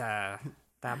 that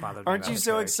bothered me. Aren't you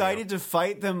so excited to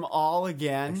fight them all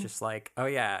again? It's just like, oh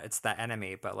yeah, it's that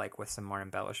enemy, but like with some more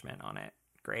embellishment on it.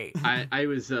 Great. I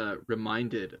was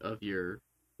reminded of your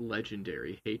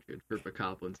legendary hatred for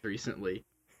bokoblins recently,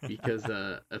 because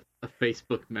a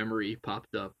Facebook memory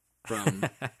popped up from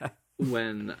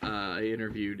when I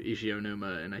interviewed Eiji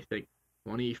Onuma, and I think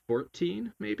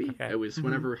 2014, maybe. Okay. It was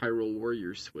whenever Hyrule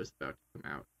Warriors was about to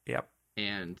come out. Yep.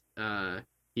 And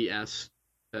he asked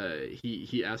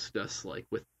us, like,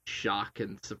 with shock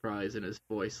and surprise in his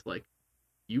voice, like,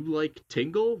 "You like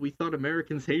Tingle? We thought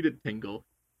Americans hated Tingle."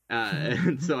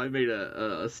 And so I made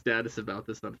a status about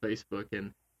this on Facebook,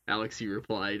 and Alex, you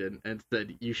replied and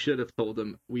said, "You should have told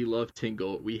him we love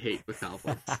Tingle, we hate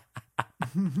bokoblins."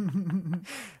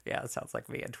 Yeah, that sounds like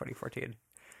me in 2014.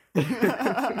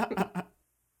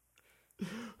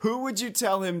 Who would you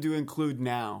tell him to include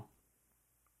now?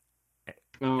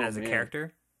 As a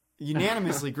character?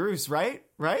 Unanimously, Groose, right?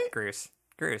 Groose,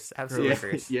 absolutely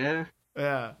Groose. Yeah.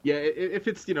 If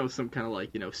it's some kind of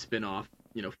like spin-off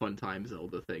fun time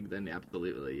Zelda thing, then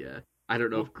absolutely. Yeah. I don't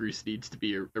know if Groose needs to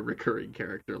be a recurring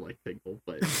character like Tingle,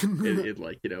 but in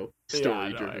like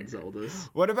story-driven Zeldas.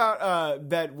 What about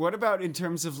that? What about in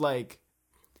terms of like?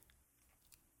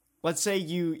 Let's say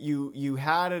you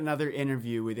had another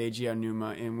interview with Eiji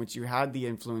Onuma in which you had the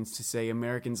influence to say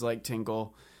Americans like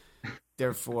Tingle,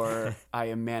 therefore I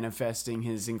am manifesting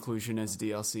his inclusion as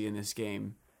DLC in this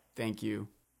game. Thank you,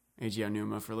 Eiji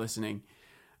Onuma, for listening.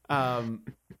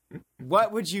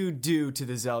 What would you do to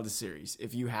the Zelda series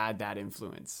if you had that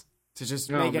influence to just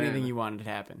make anything you wanted to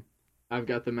happen? I've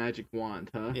got the magic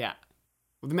wand, huh? Yeah,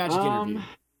 with the magic interview.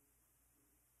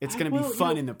 It's going to be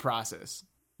fun in the process.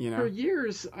 For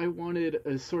years, I wanted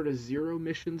a sort of zero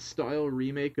mission style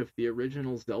remake of the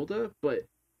original Zelda, but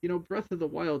Breath of the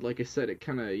Wild, like I said, it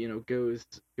kind of goes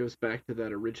back to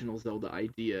that original Zelda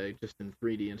idea, just in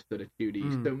 3D instead of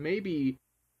 2D. So maybe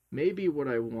what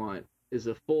I want is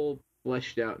a full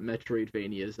fleshed out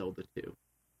Metroidvania Zelda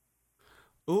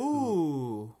 2.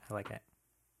 Ooh, I like it.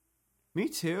 Me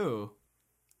too.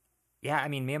 Yeah, I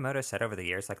mean, Miyamoto said over the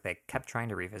years, like, they kept trying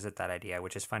to revisit that idea,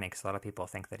 which is funny because a lot of people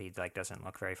think that he like doesn't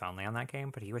look very fondly on that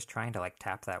game, but he was trying to like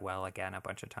tap that well again a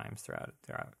bunch of times throughout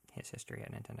his history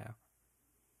at Nintendo.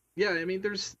 Yeah, I mean,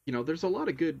 there's a lot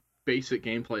of good basic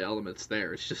gameplay elements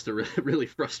there. It's just a really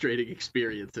frustrating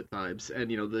experience at times,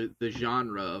 and the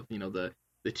genre of the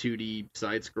 2D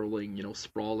side-scrolling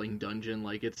sprawling dungeon,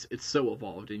 like it's so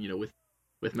evolved, and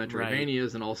with Metroidvanias,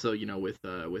 right. And also with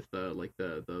like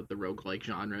the roguelike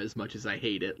genre. As much as I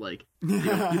hate it, like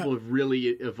people have really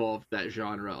evolved that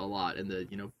genre a lot in the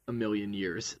a million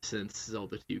years since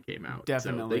Zelda 2 came out.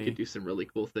 Definitely, so they could do some really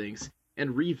cool things.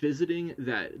 And revisiting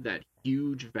that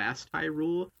huge vast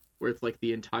Hyrule, where it's like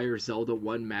the entire Zelda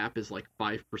 1 map is like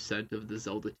 5% of the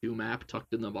Zelda 2 map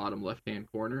tucked in the bottom left hand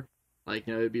corner. Like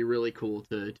it'd be really cool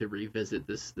to revisit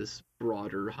this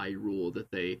broader Hyrule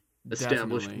that they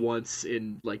established once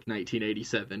in like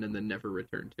 1987 and then never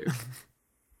returned to.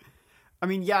 I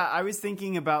mean, yeah, I was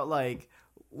thinking about like,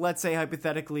 let's say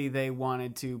hypothetically they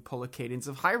wanted to pull a Cadence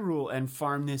of Hyrule and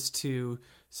farm this to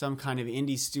some kind of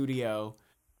indie studio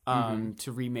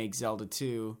to remake Zelda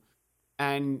 2.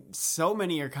 And so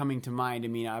many are coming to mind. I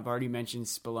mean, I've already mentioned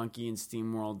Spelunky and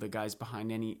SteamWorld. The guys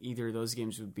behind either of those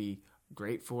games would be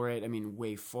great for it. I mean,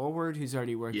 Way Forward, who's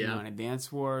already working on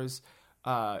Advance Wars.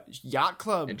 Yacht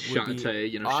Club and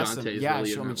Shantae, awesome. Shantae's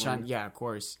really in that one. Yeah, of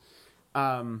course.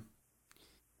 And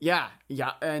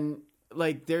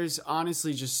like there's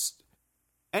honestly just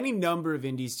any number of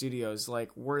indie studios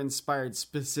like were inspired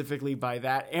specifically by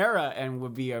that era and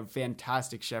would be a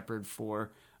fantastic shepherd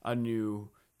for a new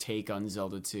take on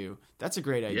Zelda 2. That's a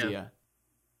great idea. Yeah.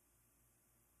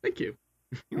 Thank you.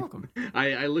 You're welcome.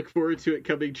 I look forward to it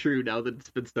coming true now that it's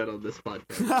been said on this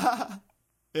podcast.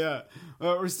 Yeah.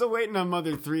 Well, we're still waiting on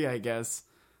Mother 3, I guess.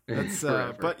 That's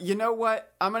but you know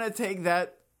what? I'm going to take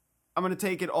that. I'm going to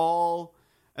take it all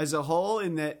as a whole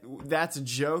in that's a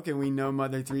joke and we know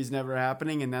Mother 3 is never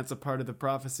happening and that's a part of the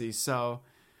prophecy. So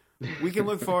we can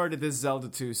look forward to this Zelda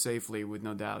 2 safely with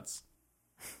no doubts.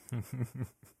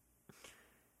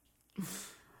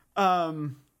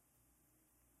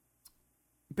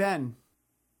 Ben,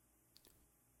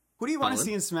 who do you want to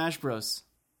see in Smash Bros?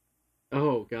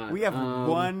 Oh God, we have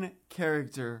one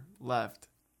character left.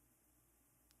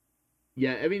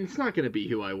 Yeah, I mean it's not gonna be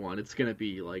who I want. It's gonna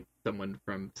be like someone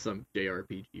from some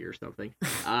JRPG or something.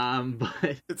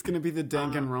 But it's gonna be the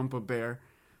Danganronpa bear.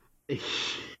 Yeah,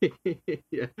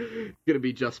 it's gonna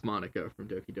be just Monica from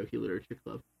Doki Doki Literature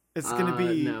Club. It's gonna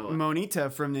be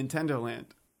Monita from Nintendo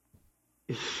Land.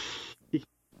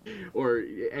 Or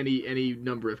any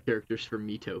number of characters from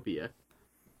Miitopia.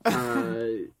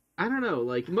 I don't know.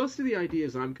 Like most of the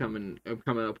ideas I'm coming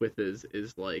up with is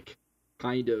like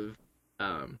kind of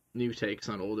new takes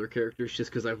on older characters,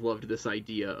 just because I've loved this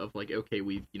idea of like, okay,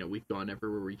 we've gone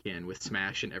everywhere we can with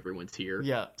Smash and everyone's here.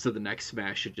 Yeah. So the next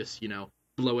Smash should just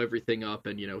blow everything up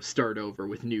and start over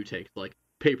with new takes like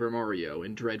Paper Mario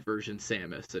and Dread version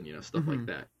Samus and stuff like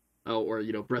that. Oh, or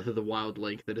Breath of the Wild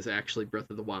Link that is actually Breath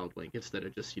of the Wild Link instead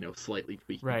of just slightly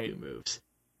tweaking a few moves.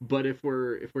 But if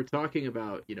we're talking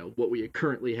about what we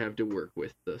currently have to work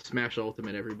with, the Smash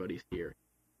Ultimate, everybody's here.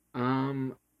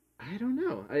 I don't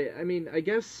know. I mean, I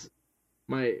guess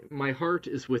my heart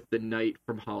is with the Knight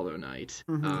from Hollow Knight.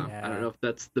 I don't know if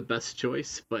that's the best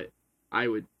choice, but I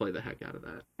would play the heck out of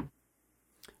that.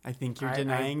 I think you're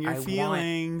denying your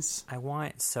feelings. I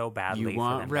want so badly. You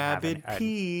want for them Rabbid to have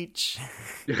Peach.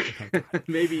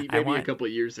 maybe a couple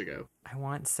of years ago. I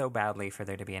want so badly for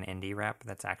there to be an indie rep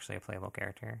that's actually a playable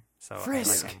character. So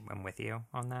Frisk. I'm with you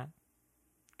on that.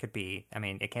 Could be. I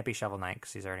mean, it can't be Shovel Knight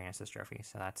because he's already an assist trophy.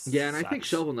 So that's and I think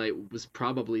Shovel Knight was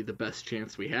probably the best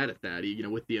chance we had at that.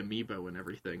 With the amiibo and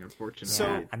everything. Unfortunately,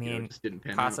 so I mean, it just didn't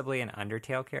pan possibly out. an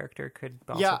Undertale character could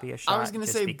also be a shot. I was going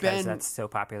to say, because Ben, that's so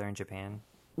popular in Japan.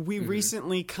 We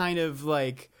recently kind of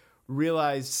like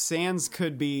realized Sans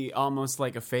could be almost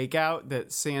like a fake out,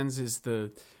 that Sans is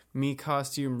the Mii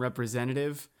costume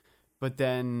representative, but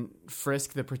then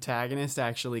Frisk, the protagonist,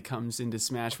 actually comes into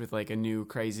Smash with like a new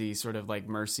crazy sort of like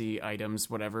mercy items,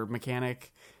 whatever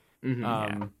mechanic. Which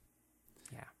would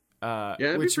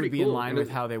be cool. in line with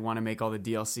how they want to make all the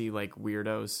DLC like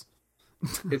weirdos.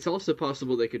 It's also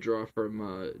possible they could draw from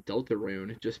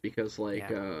Deltarune, just because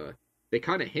they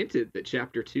kind of hinted that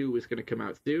Chapter 2 was going to come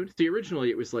out soon. See, originally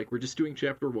it was like, we're just doing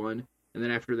Chapter 1, and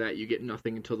then after that you get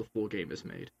nothing until the full game is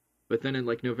made. But then in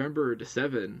like November or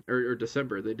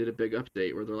December, they did a big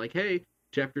update where they're like, hey,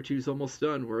 Chapter 2's almost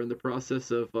done. We're in the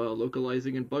process of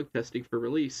localizing and bug testing for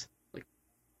release. Like,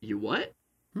 you what?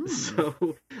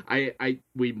 So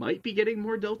we might be getting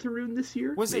more Deltarune this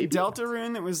year. Was it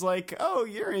Deltarune that was like, oh,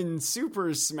 you're in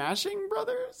Super Smashing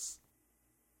Brothers?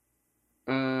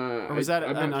 Or was that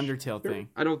an Undertale thing?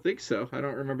 I don't think so. I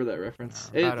don't remember that reference.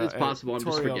 It's possible. I'm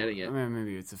just forgetting it. I mean,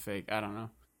 maybe it's a fake. I don't know.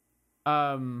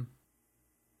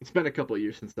 It's been a couple of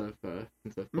years since I've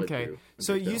played through.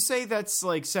 So you say that's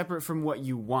like separate from what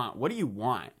you want. What do you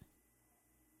want?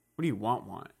 What do you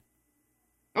want?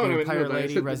 Oh, no, Vampire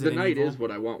Lady, Resident the Knight Evil? Is what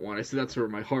I want. I said that's where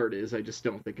my heart is. I just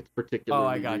don't think it's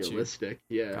particularly realistic.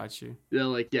 Yeah, got you.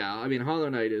 I mean, Hollow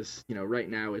Knight is right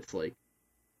now it's like,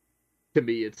 to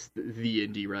me it's the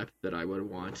indie rep that I would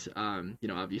want.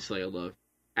 Obviously I love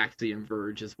Axiom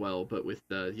Verge as well, but with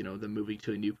the moving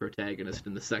to a new protagonist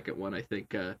in the second one, I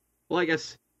think I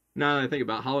guess now that I think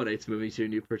about Hollow Knight's moving to a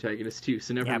new protagonist too,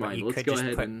 so never mind. Let's go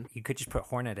ahead and you could just put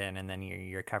Hornet in, and then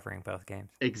you're covering both games.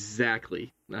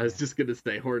 Exactly. I was just gonna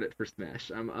say Hornet for Smash.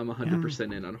 I'm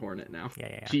 100% in on Hornet now.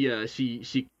 Yeah.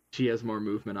 She has more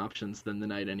movement options than the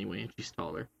Knight anyway, and she's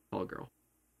taller. Tall girl.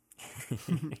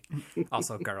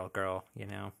 Also girl,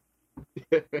 Yeah.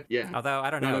 Although I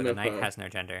don't know, the Knight has no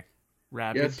gender.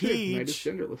 Rabbid Peach. Knight is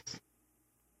genderless.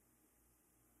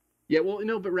 Yeah, well,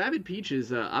 no, but Rabbid Peach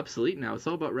is obsolete now. It's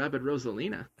all about Rabbid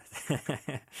Rosalina.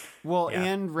 Well,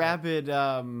 and Rabbid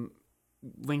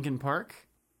Linkin Park.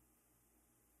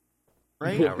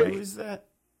 Right? Yeah, right. Who is that?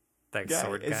 That guy?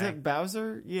 sword guy. Is it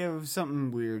Bowser? Yeah, it was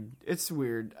something weird. It's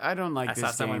weird. I don't like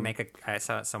this game. I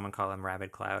saw someone call him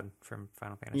Rabbid Cloud from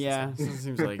Final Fantasy. Yeah, it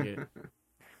seems like it.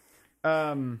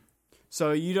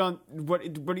 So you don't. What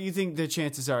do you think the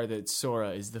chances are that Sora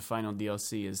is the final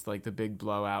DLC? Is like the big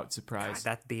blowout surprise? God,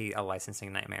 that'd be a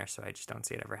licensing nightmare. So I just don't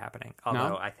see it ever happening.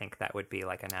 Although I think that would be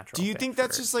like a natural. Do you think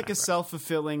that's just like a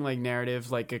self-fulfilling like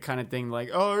narrative, like a kind of thing, like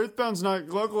Earthbound's not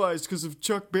localized because of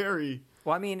Chuck Berry?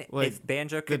 Well, I mean, like, if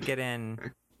Banjo could get in,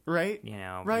 right?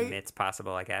 Right? It's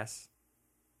possible, I guess.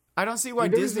 I don't see why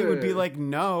Disney would be like,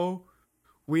 no.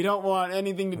 We don't want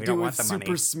anything to do with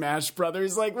Super Smash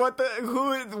Brothers. Like, what?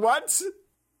 Well,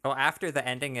 after the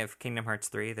ending of Kingdom Hearts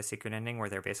 3, the secret ending, where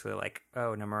they're basically like,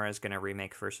 oh, Nomura's going to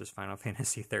remake versus Final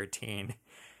Fantasy 13,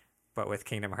 but with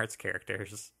Kingdom Hearts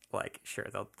characters, like, sure,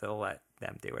 they'll let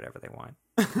them do whatever they want.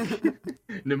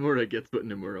 Nomura gets what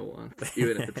Nomura wants,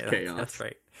 even if it's chaos.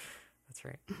 That's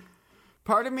right.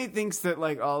 Part of me thinks that,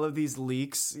 like, all of these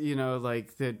leaks,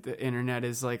 like, that the internet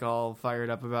is, like, all fired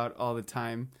up about all the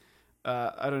time.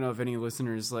 I don't know if any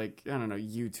listeners, like, I don't know,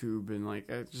 YouTube and, like,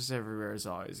 just everywhere has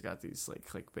always got these, like,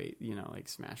 clickbait, like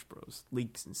Smash Bros.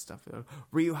 Leaks and stuff.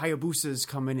 Ryu Hayabusa's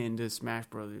coming into Smash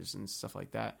Brothers and stuff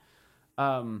like that.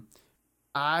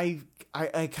 I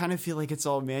kind of feel like it's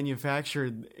all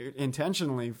manufactured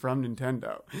intentionally from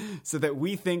Nintendo. So that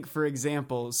we think, for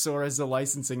example, Sora's a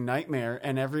licensing nightmare,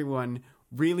 and everyone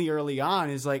really early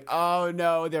on is like, oh,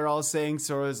 no, they're all saying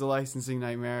Sora's a licensing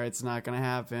nightmare. It's not going to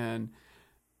happen.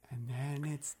 And then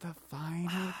it's the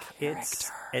final character.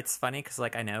 It's funny because,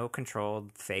 like, I know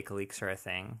controlled fake leaks are a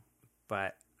thing,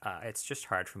 but it's just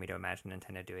hard for me to imagine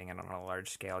Nintendo doing it on a large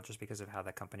scale just because of how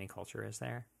the company culture is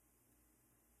there.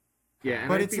 Yeah,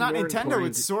 but it's not Nintendo,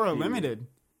 it's Sora Limited.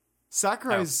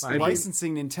 Sakurai's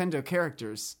licensing Nintendo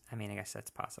characters. I mean, I guess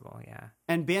that's possible, yeah.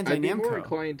 And Bandai Namco. I'd be more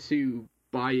inclined to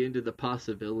buy into the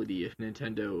possibility if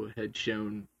Nintendo had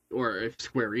shown, or if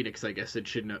Square Enix, I guess, had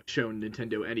shown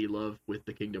Nintendo any love with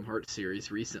the Kingdom Hearts series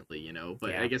recently,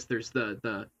 But yeah. I guess there's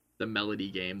the melody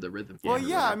game, the rhythm game. Well,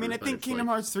 yeah, I mean, I think Kingdom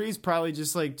Hearts 3 is probably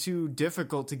just, like, too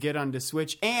difficult to get onto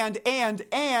Switch, and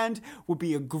would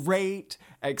be a great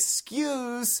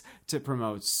excuse to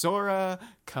promote Sora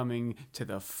coming to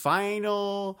the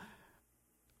final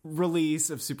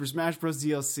release of Super Smash Bros.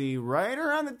 DLC right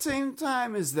around the same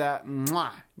time as that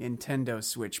Nintendo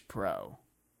Switch Pro.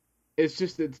 It's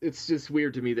just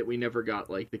weird to me that we never got,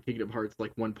 like, the Kingdom Hearts,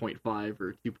 like, 1.5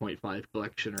 or 2.5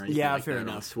 collection or anything like that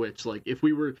on Switch. Like, if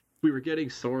we were getting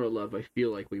Sora love, I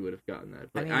feel like we would have gotten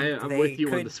that. But I'm with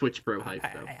you on the Switch Pro hype,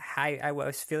 though. I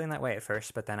was feeling that way at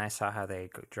first, but then I saw how they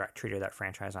treated that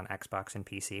franchise on Xbox and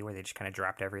PC, where they just kind of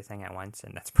dropped everything at once,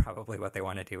 and that's probably what they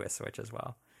want to do with Switch as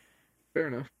well. Fair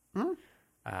enough.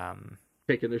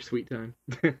 Taking their sweet time.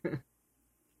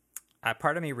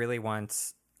 Part of me really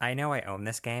wants... I know I own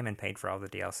this game and paid for all the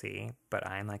DLC, but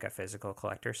I'm like a physical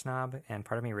collector snob, and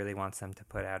part of me really wants them to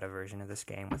put out a version of this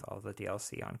game with all the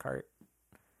DLC on cart,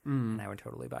 and I would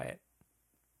totally buy it.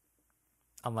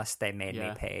 Unless they made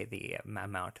me pay the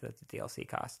amount that the DLC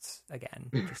costs again,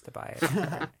 just to buy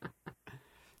it.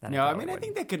 No, I mean, I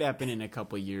think that could happen in a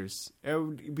couple years. It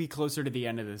would be closer to the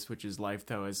end of the Switch's life,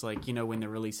 though, as, like, when they're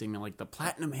releasing, like, the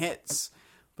Platinum Hits,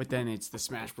 but then it's the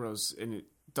Smash Bros. And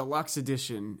Deluxe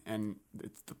Edition, and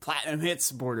it's the Platinum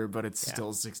Hits border, but it's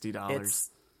still $60.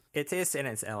 It is, and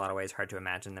it's in a lot of ways hard to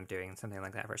imagine them doing something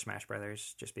like that for Smash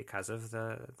Brothers, just because of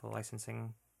the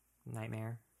licensing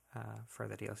nightmare for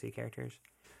the DLC characters.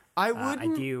 I would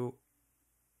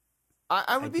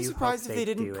be surprised if they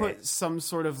didn't put some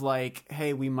sort of, like,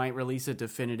 hey, we might release a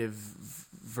definitive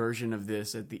version of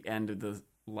this at the end of the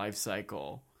life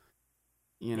cycle.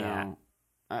 Yeah.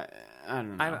 I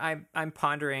don't know. I'm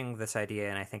pondering this idea,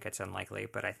 and I think it's unlikely,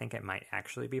 but I think it might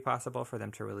actually be possible for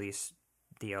them to release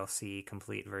DLC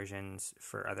complete versions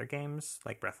for other games,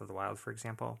 like Breath of the Wild, for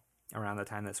example, around the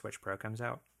time that Switch Pro comes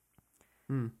out.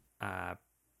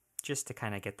 Just to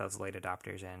kind of get those late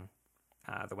adopters in.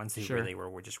 The ones who really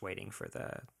were just waiting for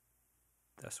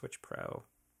the Switch Pro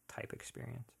type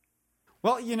experience.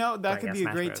 Well, that could be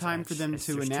a great time for them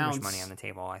to announce. Too much money on the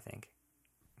table, I think.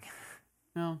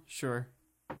 No, sure.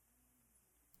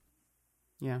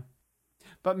 Yeah.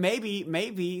 But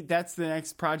maybe that's the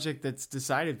next project that's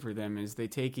decided for them, is they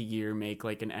take a year, make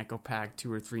like an Echo Pack,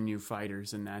 2 or 3 new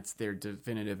fighters, and that's their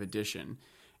definitive edition.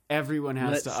 Everyone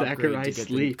has to upgrade to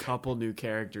get a couple new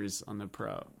characters on the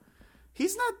Pro. He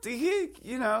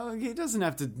doesn't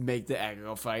have to make the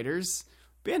Echo Fighters.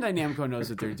 Bandai Namco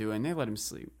knows what they're doing. They let him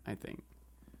sleep, I think.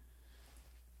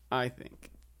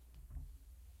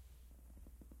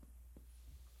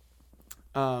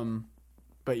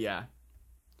 But yeah.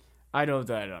 I don't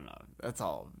know. That's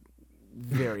all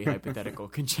very hypothetical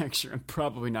conjecture and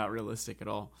probably not realistic at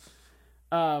all.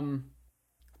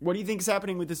 What do you think is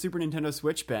happening with the Super Nintendo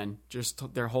Switch, Ben?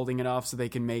 Just they're holding it off so they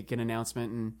can make an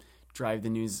announcement in drive the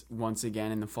news once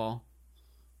again in the fall.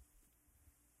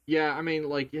 Yeah, I mean,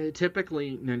 like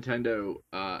typically Nintendo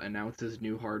announces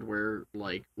new hardware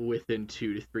like within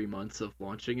 2 to 3 months of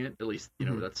launching it. At least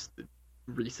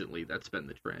recently that's been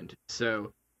the trend.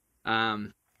 So, I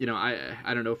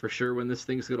don't know for sure when this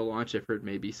thing's gonna launch. I've heard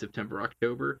maybe September,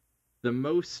 October.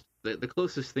 The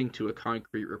closest thing to a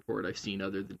concrete report I've seen,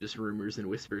 other than just rumors and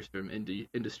whispers from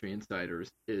industry insiders,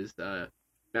 is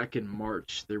back in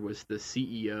March there was the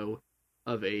CEO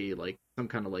of some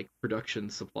kind of production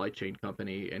supply chain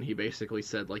company, and he basically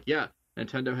said yeah,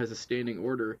 Nintendo has a standing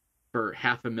order for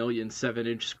 500,000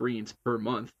 7-inch screens per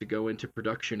month to go into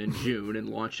production in June and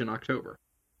launch in October.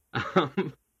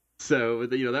 So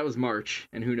that was March,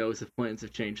 and who knows if plans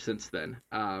have changed since then.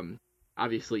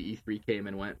 Obviously E3 came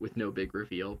and went with no big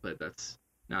reveal, but that's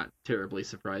not terribly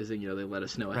surprising. They let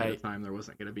us know ahead of time there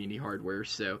wasn't going to be any hardware,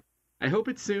 so I hope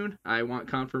it's soon. I want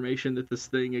confirmation that this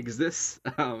thing exists.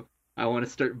 I want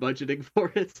to start budgeting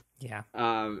for it. Yeah.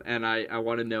 And I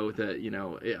want to know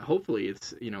that, hopefully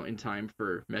it's, in time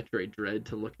for Metroid Dread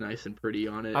to look nice and pretty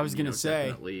on it. I was going to say.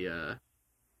 Definitely,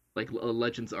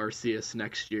 Legends Arceus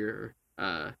next year.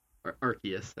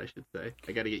 Arceus, I should say.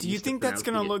 I got to get. Do you think that's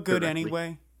going to look good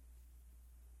anyway?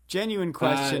 Genuine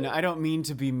question. I don't mean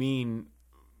to be mean.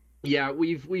 Yeah,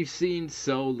 we've seen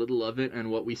so little of it,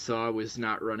 and what we saw was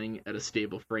not running at a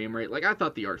stable frame rate. I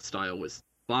thought the art style was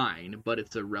fine, but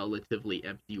it's a relatively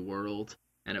empty world,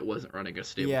 and it wasn't running a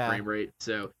stable frame rate.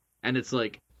 So, and it's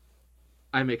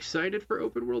I'm excited for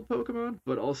open world Pokemon,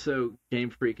 but also Game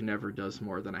Freak never does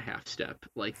more than a half step.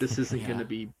 This isn't going to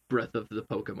be Breath of the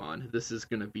Pokemon. This is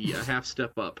going to be a half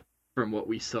step up from what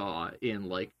we saw in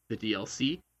the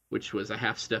DLC, which was a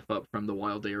half step up from the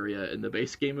wild area in the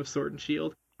base game of Sword and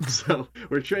Shield. So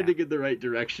we're trending in the right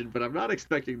direction, but I'm not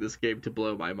expecting this game to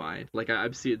blow my mind.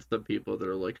 I'm seeing some people that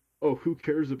are like, oh, who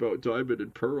cares about Diamond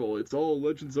and Pearl? It's all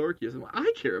Legends Arceus.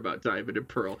 I care about Diamond and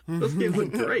Pearl. Those games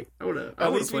look great.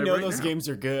 At least we know those games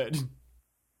are good.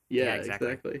 Yeah,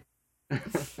 exactly.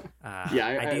 We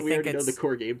already know the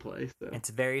core gameplay. So. It's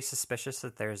very suspicious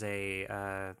that there's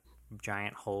a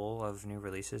giant hole of new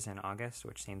releases in August,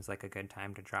 which seems like a good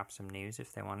time to drop some news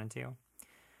if they wanted to.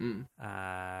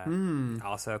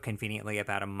 Also conveniently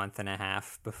about a month and a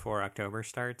half before October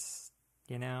starts,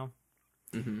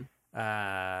 Mm-hmm.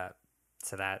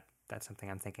 So that's something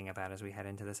I'm thinking about as we head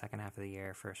into the second half of the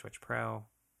year for Switch Pro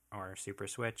or Super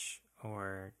Switch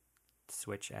or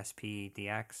Switch SP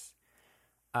DX.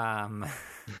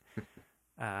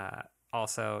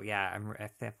 Also, I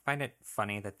find it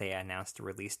funny that they announced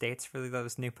release dates for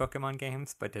those new Pokemon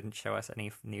games, but didn't show us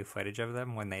any new footage of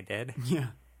them when they did. Yeah.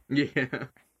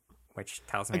 Which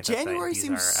tells me that January these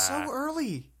seems so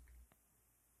early.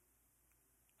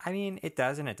 I mean, it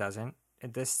does and it doesn't.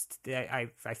 I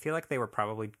feel like they were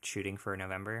probably shooting for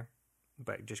November,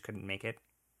 but just couldn't make it,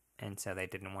 and so they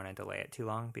didn't want to delay it too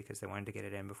long because they wanted to get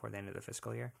it in before the end of the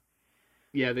fiscal year.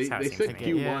 Yeah, they said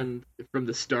Q1 from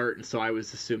the start, and so I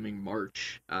was assuming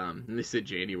March. And they said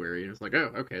January, and it was like,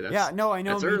 oh, okay, that's I know,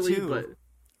 that's me early, too.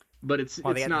 but it's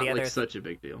not such a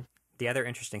big deal. The other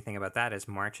interesting thing about that is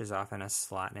March is often a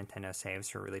slot Nintendo saves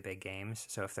for really big games.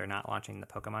 So if they're not launching the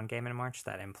Pokemon game in March,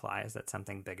 that implies that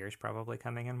something bigger is probably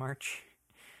coming in March.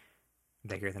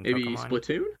 Bigger than maybe Pokemon.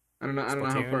 Splatoon? I don't know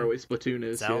how far away Splatoon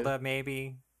is. Zelda,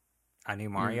 maybe. A new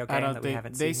Mario game that we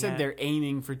haven't seen They said yet. they're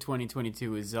aiming for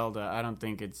 2022 with Zelda. I don't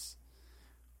think it's...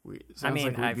 we'd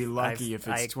be lucky if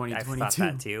it's 2022. I thought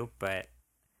that too, but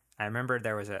I remember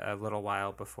there was a little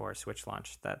while before Switch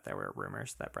launched that there were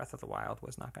rumors that Breath of the Wild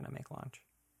was not going to make launch.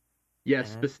 Yeah,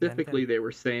 specifically they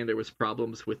were saying there was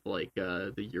problems with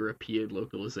the European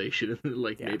localization.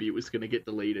 Maybe it was going to get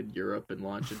delayed in Europe and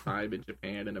launch in time in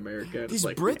Japan and America. These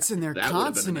Brits and their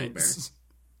consonants.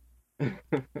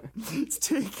 It's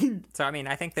taking So I mean,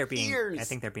 I think they're being years. I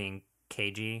think they're being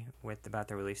cagey about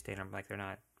the release date. They're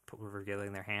not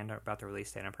revealing their hand about the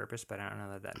release date on purpose, but I don't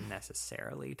know that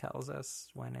necessarily tells us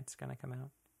when it's going to come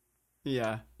out.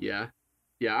 Yeah,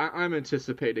 I'm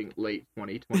anticipating late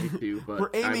 2022, but we're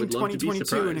aiming I would love 2022 to be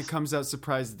surprised. and it comes out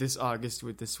surprised this August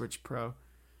with the Switch Pro.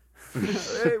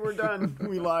 Hey, we're done.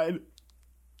 We lied.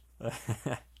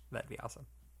 That'd be awesome.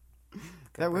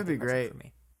 That would be For great.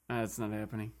 me. That's not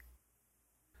happening.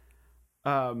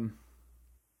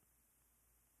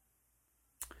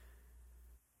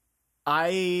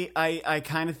 I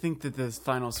kind of think that the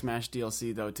final Smash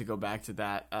DLC, though, to go back to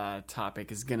that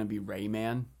topic, is going to be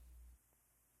Rayman.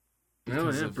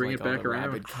 Bring it back around.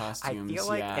 Rabid costumes. I feel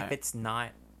like if it's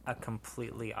not a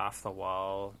completely off the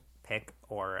wall pick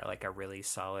or a really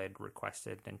solid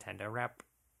requested Nintendo rep,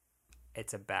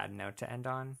 it's a bad note to end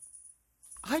on.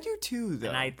 I do too, though.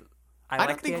 And I don't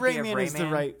like think the idea of Rayman is the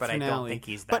right but finale. I don't think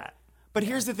he's that. But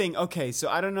here's the thing. Okay, so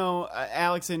I don't know,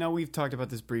 Alex. I know we've talked about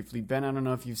this briefly. Ben, I don't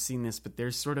know if you've seen this, but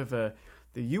there's sort of the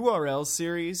URL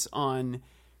series on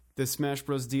the Smash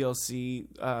Bros. DLC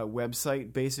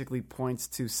website. Basically points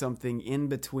to something in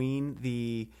between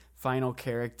the final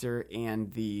character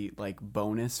and the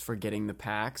bonus for getting the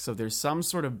pack. So there's some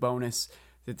sort of bonus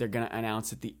that they're going to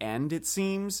announce at the end. It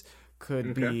seems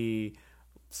could be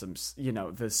some,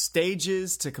 the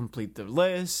stages to complete the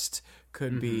list.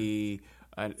 Could be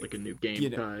like a new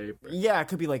game type. Yeah, it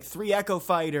could be like 3 Echo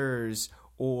Fighters,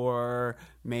 or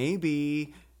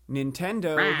maybe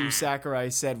Nintendo, who Sakurai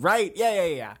said, right?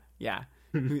 Yeah.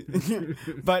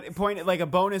 But a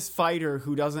bonus fighter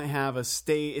who doesn't have a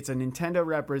stage. It's a Nintendo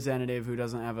representative who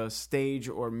doesn't have a stage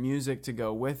or music to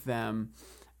go with them,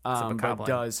 but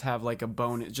does have a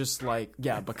bonus, just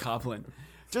Bokoblin,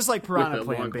 just like Piranha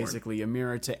Plant, basically a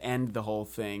mirror to end the whole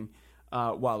thing.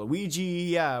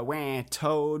 Waluigi,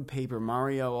 Toad, Paper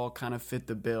Mario all kind of fit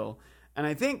the bill. And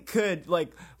I think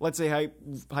let's say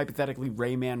hypothetically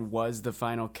Rayman was the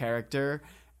final character,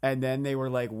 and then they were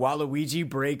like, Waluigi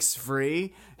breaks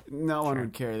free. No one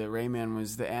would care that Rayman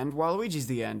was the end. Waluigi's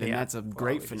the end, and that's a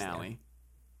great finale.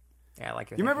 Yeah, I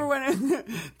like your You remember when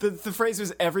the phrase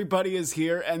was "everybody is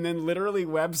here," and then literally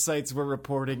websites were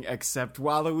reporting except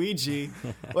Waluigi?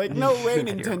 No way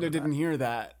Nintendo didn't hear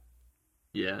that.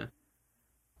 Yeah.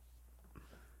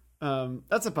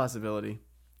 That's a possibility.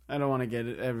 I don't want to get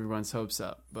everyone's hopes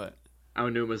up, but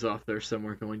Aonuma's off there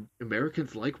somewhere going,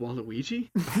 Americans like Waluigi?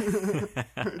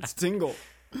 It's Tingle.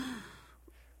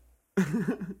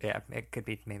 Yeah, it could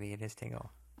be. Maybe it is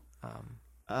Tingle.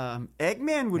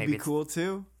 Eggman would be cool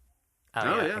too.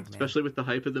 Oh yeah, especially with the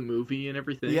hype of the movie and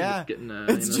everything. Yeah,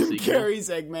 it's Jim Carrey's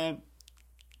Eggman.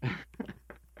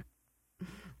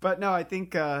 But no, I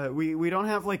think we don't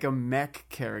have a mech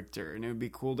character, and it would be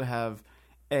cool to have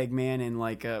Eggman in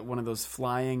one of those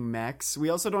flying mechs. We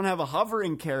also don't have a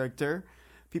hovering character.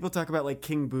 People talk about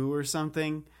King Boo or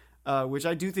something, which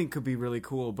I do think could be really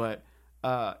cool. But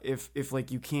if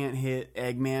you can't hit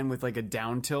Eggman with a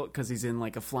down tilt because he's in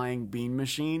a flying bean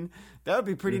machine, that would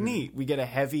be pretty neat. We get a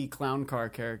heavy clown car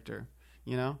character,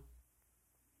 who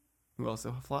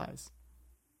also flies.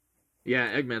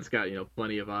 Yeah, Eggman's got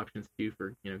plenty of options too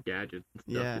for gadgets and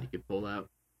stuff that he could pull out.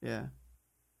 Yeah.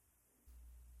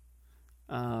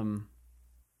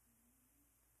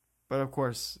 But of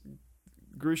course,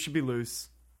 Gru should be loose.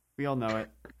 We all know it.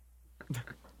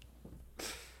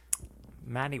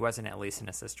 Maddie wasn't at least an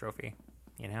assist trophy,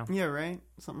 Yeah, right?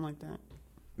 Something like that.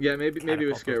 Yeah, maybe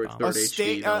with Skyward Sword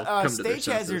HD. A stage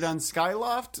hazard on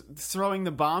Skyloft throwing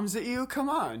the bombs at you? Come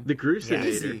on. The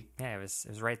Grusinator. Yeah, yeah, it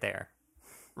was right there.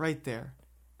 Right there.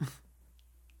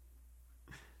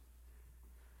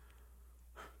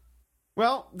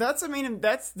 Well, that's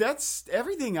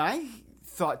everything I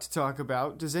thought to talk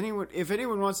about. If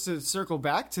anyone wants to circle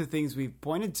back to things we've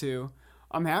pointed to,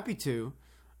 I'm happy to.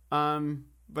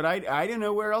 But I don't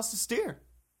know where else to steer.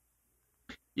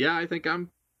 Yeah, I think I'm,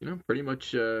 pretty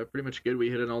much good. We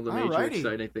hit on all the major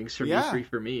exciting things for E3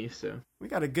 for me. So we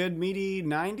got a good meaty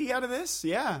 90 out of this.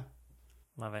 Yeah,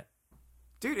 love it,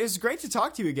 dude. It's great to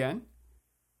talk to you again.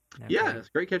 Yeah, it's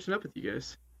great catching up with you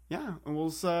guys. Yeah, and we'll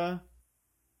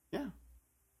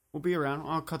be around.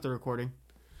 I'll cut the recording.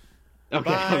 Okay,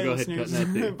 bye, I'll go ahead and cut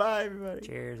that too. Bye, everybody.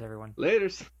 Cheers, everyone.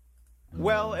 Laters.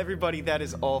 Well, everybody, that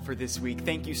is all for this week.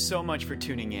 Thank you so much for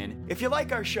tuning in. If you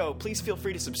like our show, please feel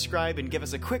free to subscribe and give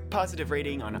us a quick positive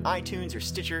rating on iTunes or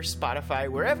Stitcher, Spotify,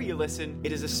 wherever you listen.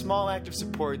 It is a small act of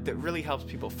support that really helps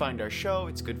people find our show.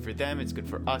 It's good for them, it's good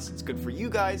for us, it's good for you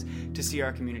guys to see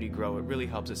our community grow. It really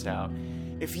helps us out.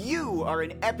 If you are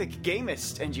an epic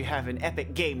gamist and you have an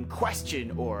epic game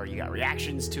question, or you got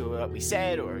reactions to what we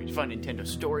said, or fun Nintendo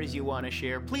stories you want to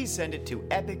share, please send it to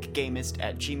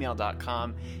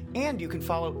epicgamist@gmail.com. And you can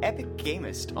follow Epic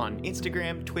Gamist on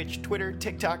Instagram, Twitch, Twitter,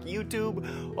 TikTok,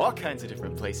 YouTube, all kinds of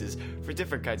different places for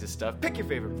different kinds of stuff. Pick your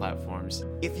favorite platforms.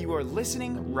 If you are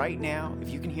listening right now, if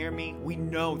you can hear me, we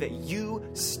know that you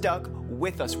stuck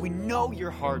with us. We know you're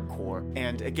hardcore.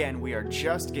 And again, we are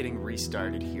just getting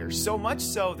restarted here. So much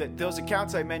so that those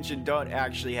accounts I mentioned don't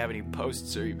actually have any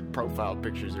posts or profile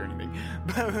pictures or anything.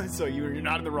 So you're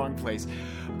not in the wrong place.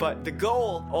 But the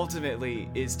goal, ultimately,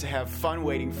 is to have fun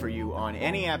waiting for you on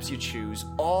any apps you choose,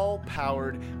 all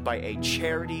powered by a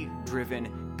charity-driven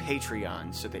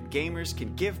Patreon, so that gamers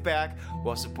can give back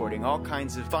while supporting all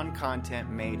kinds of fun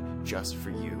content made just for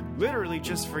you. Literally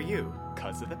just for you.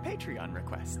 Because of the Patreon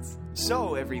requests.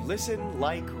 So every listen,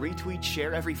 like, retweet,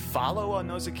 share, every follow on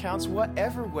those accounts,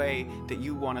 whatever way that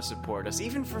you want to support us,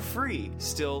 even for free,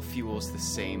 still fuels the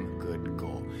same good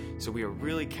goal. So we are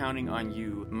really counting on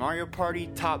you, Mario Party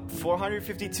top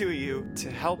 452 of you, to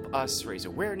help us raise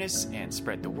awareness and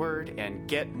spread the word and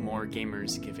get more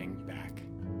gamers giving back.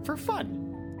 For fun.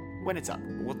 When it's up,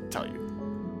 we'll tell you.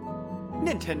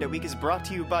 Nintendo Week is brought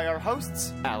to you by our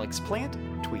hosts, Alex Plant,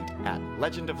 tweet at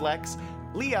Legend of Lex,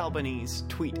 Lee Albanese,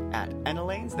 tweet at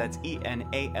Enalanes, that's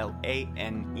ENALANES,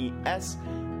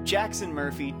 Jackson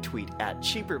Murphy, tweet at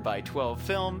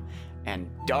CheaperBy12Film, and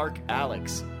Dark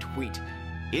Alex, tweet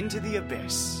Into the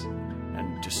Abyss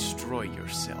and destroy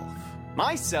yourself.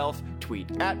 Myself,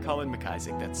 tweet at Colin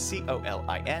McIsaac, that's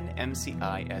COLINMCISAAC.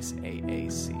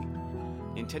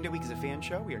 Nintendo Week is a fan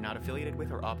show. We are not affiliated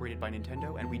with or operated by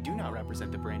Nintendo, and we do not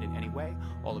represent the brand in any way.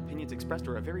 All opinions expressed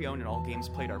are our very own, and all games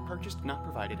played are purchased, not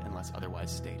provided unless otherwise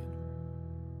stated.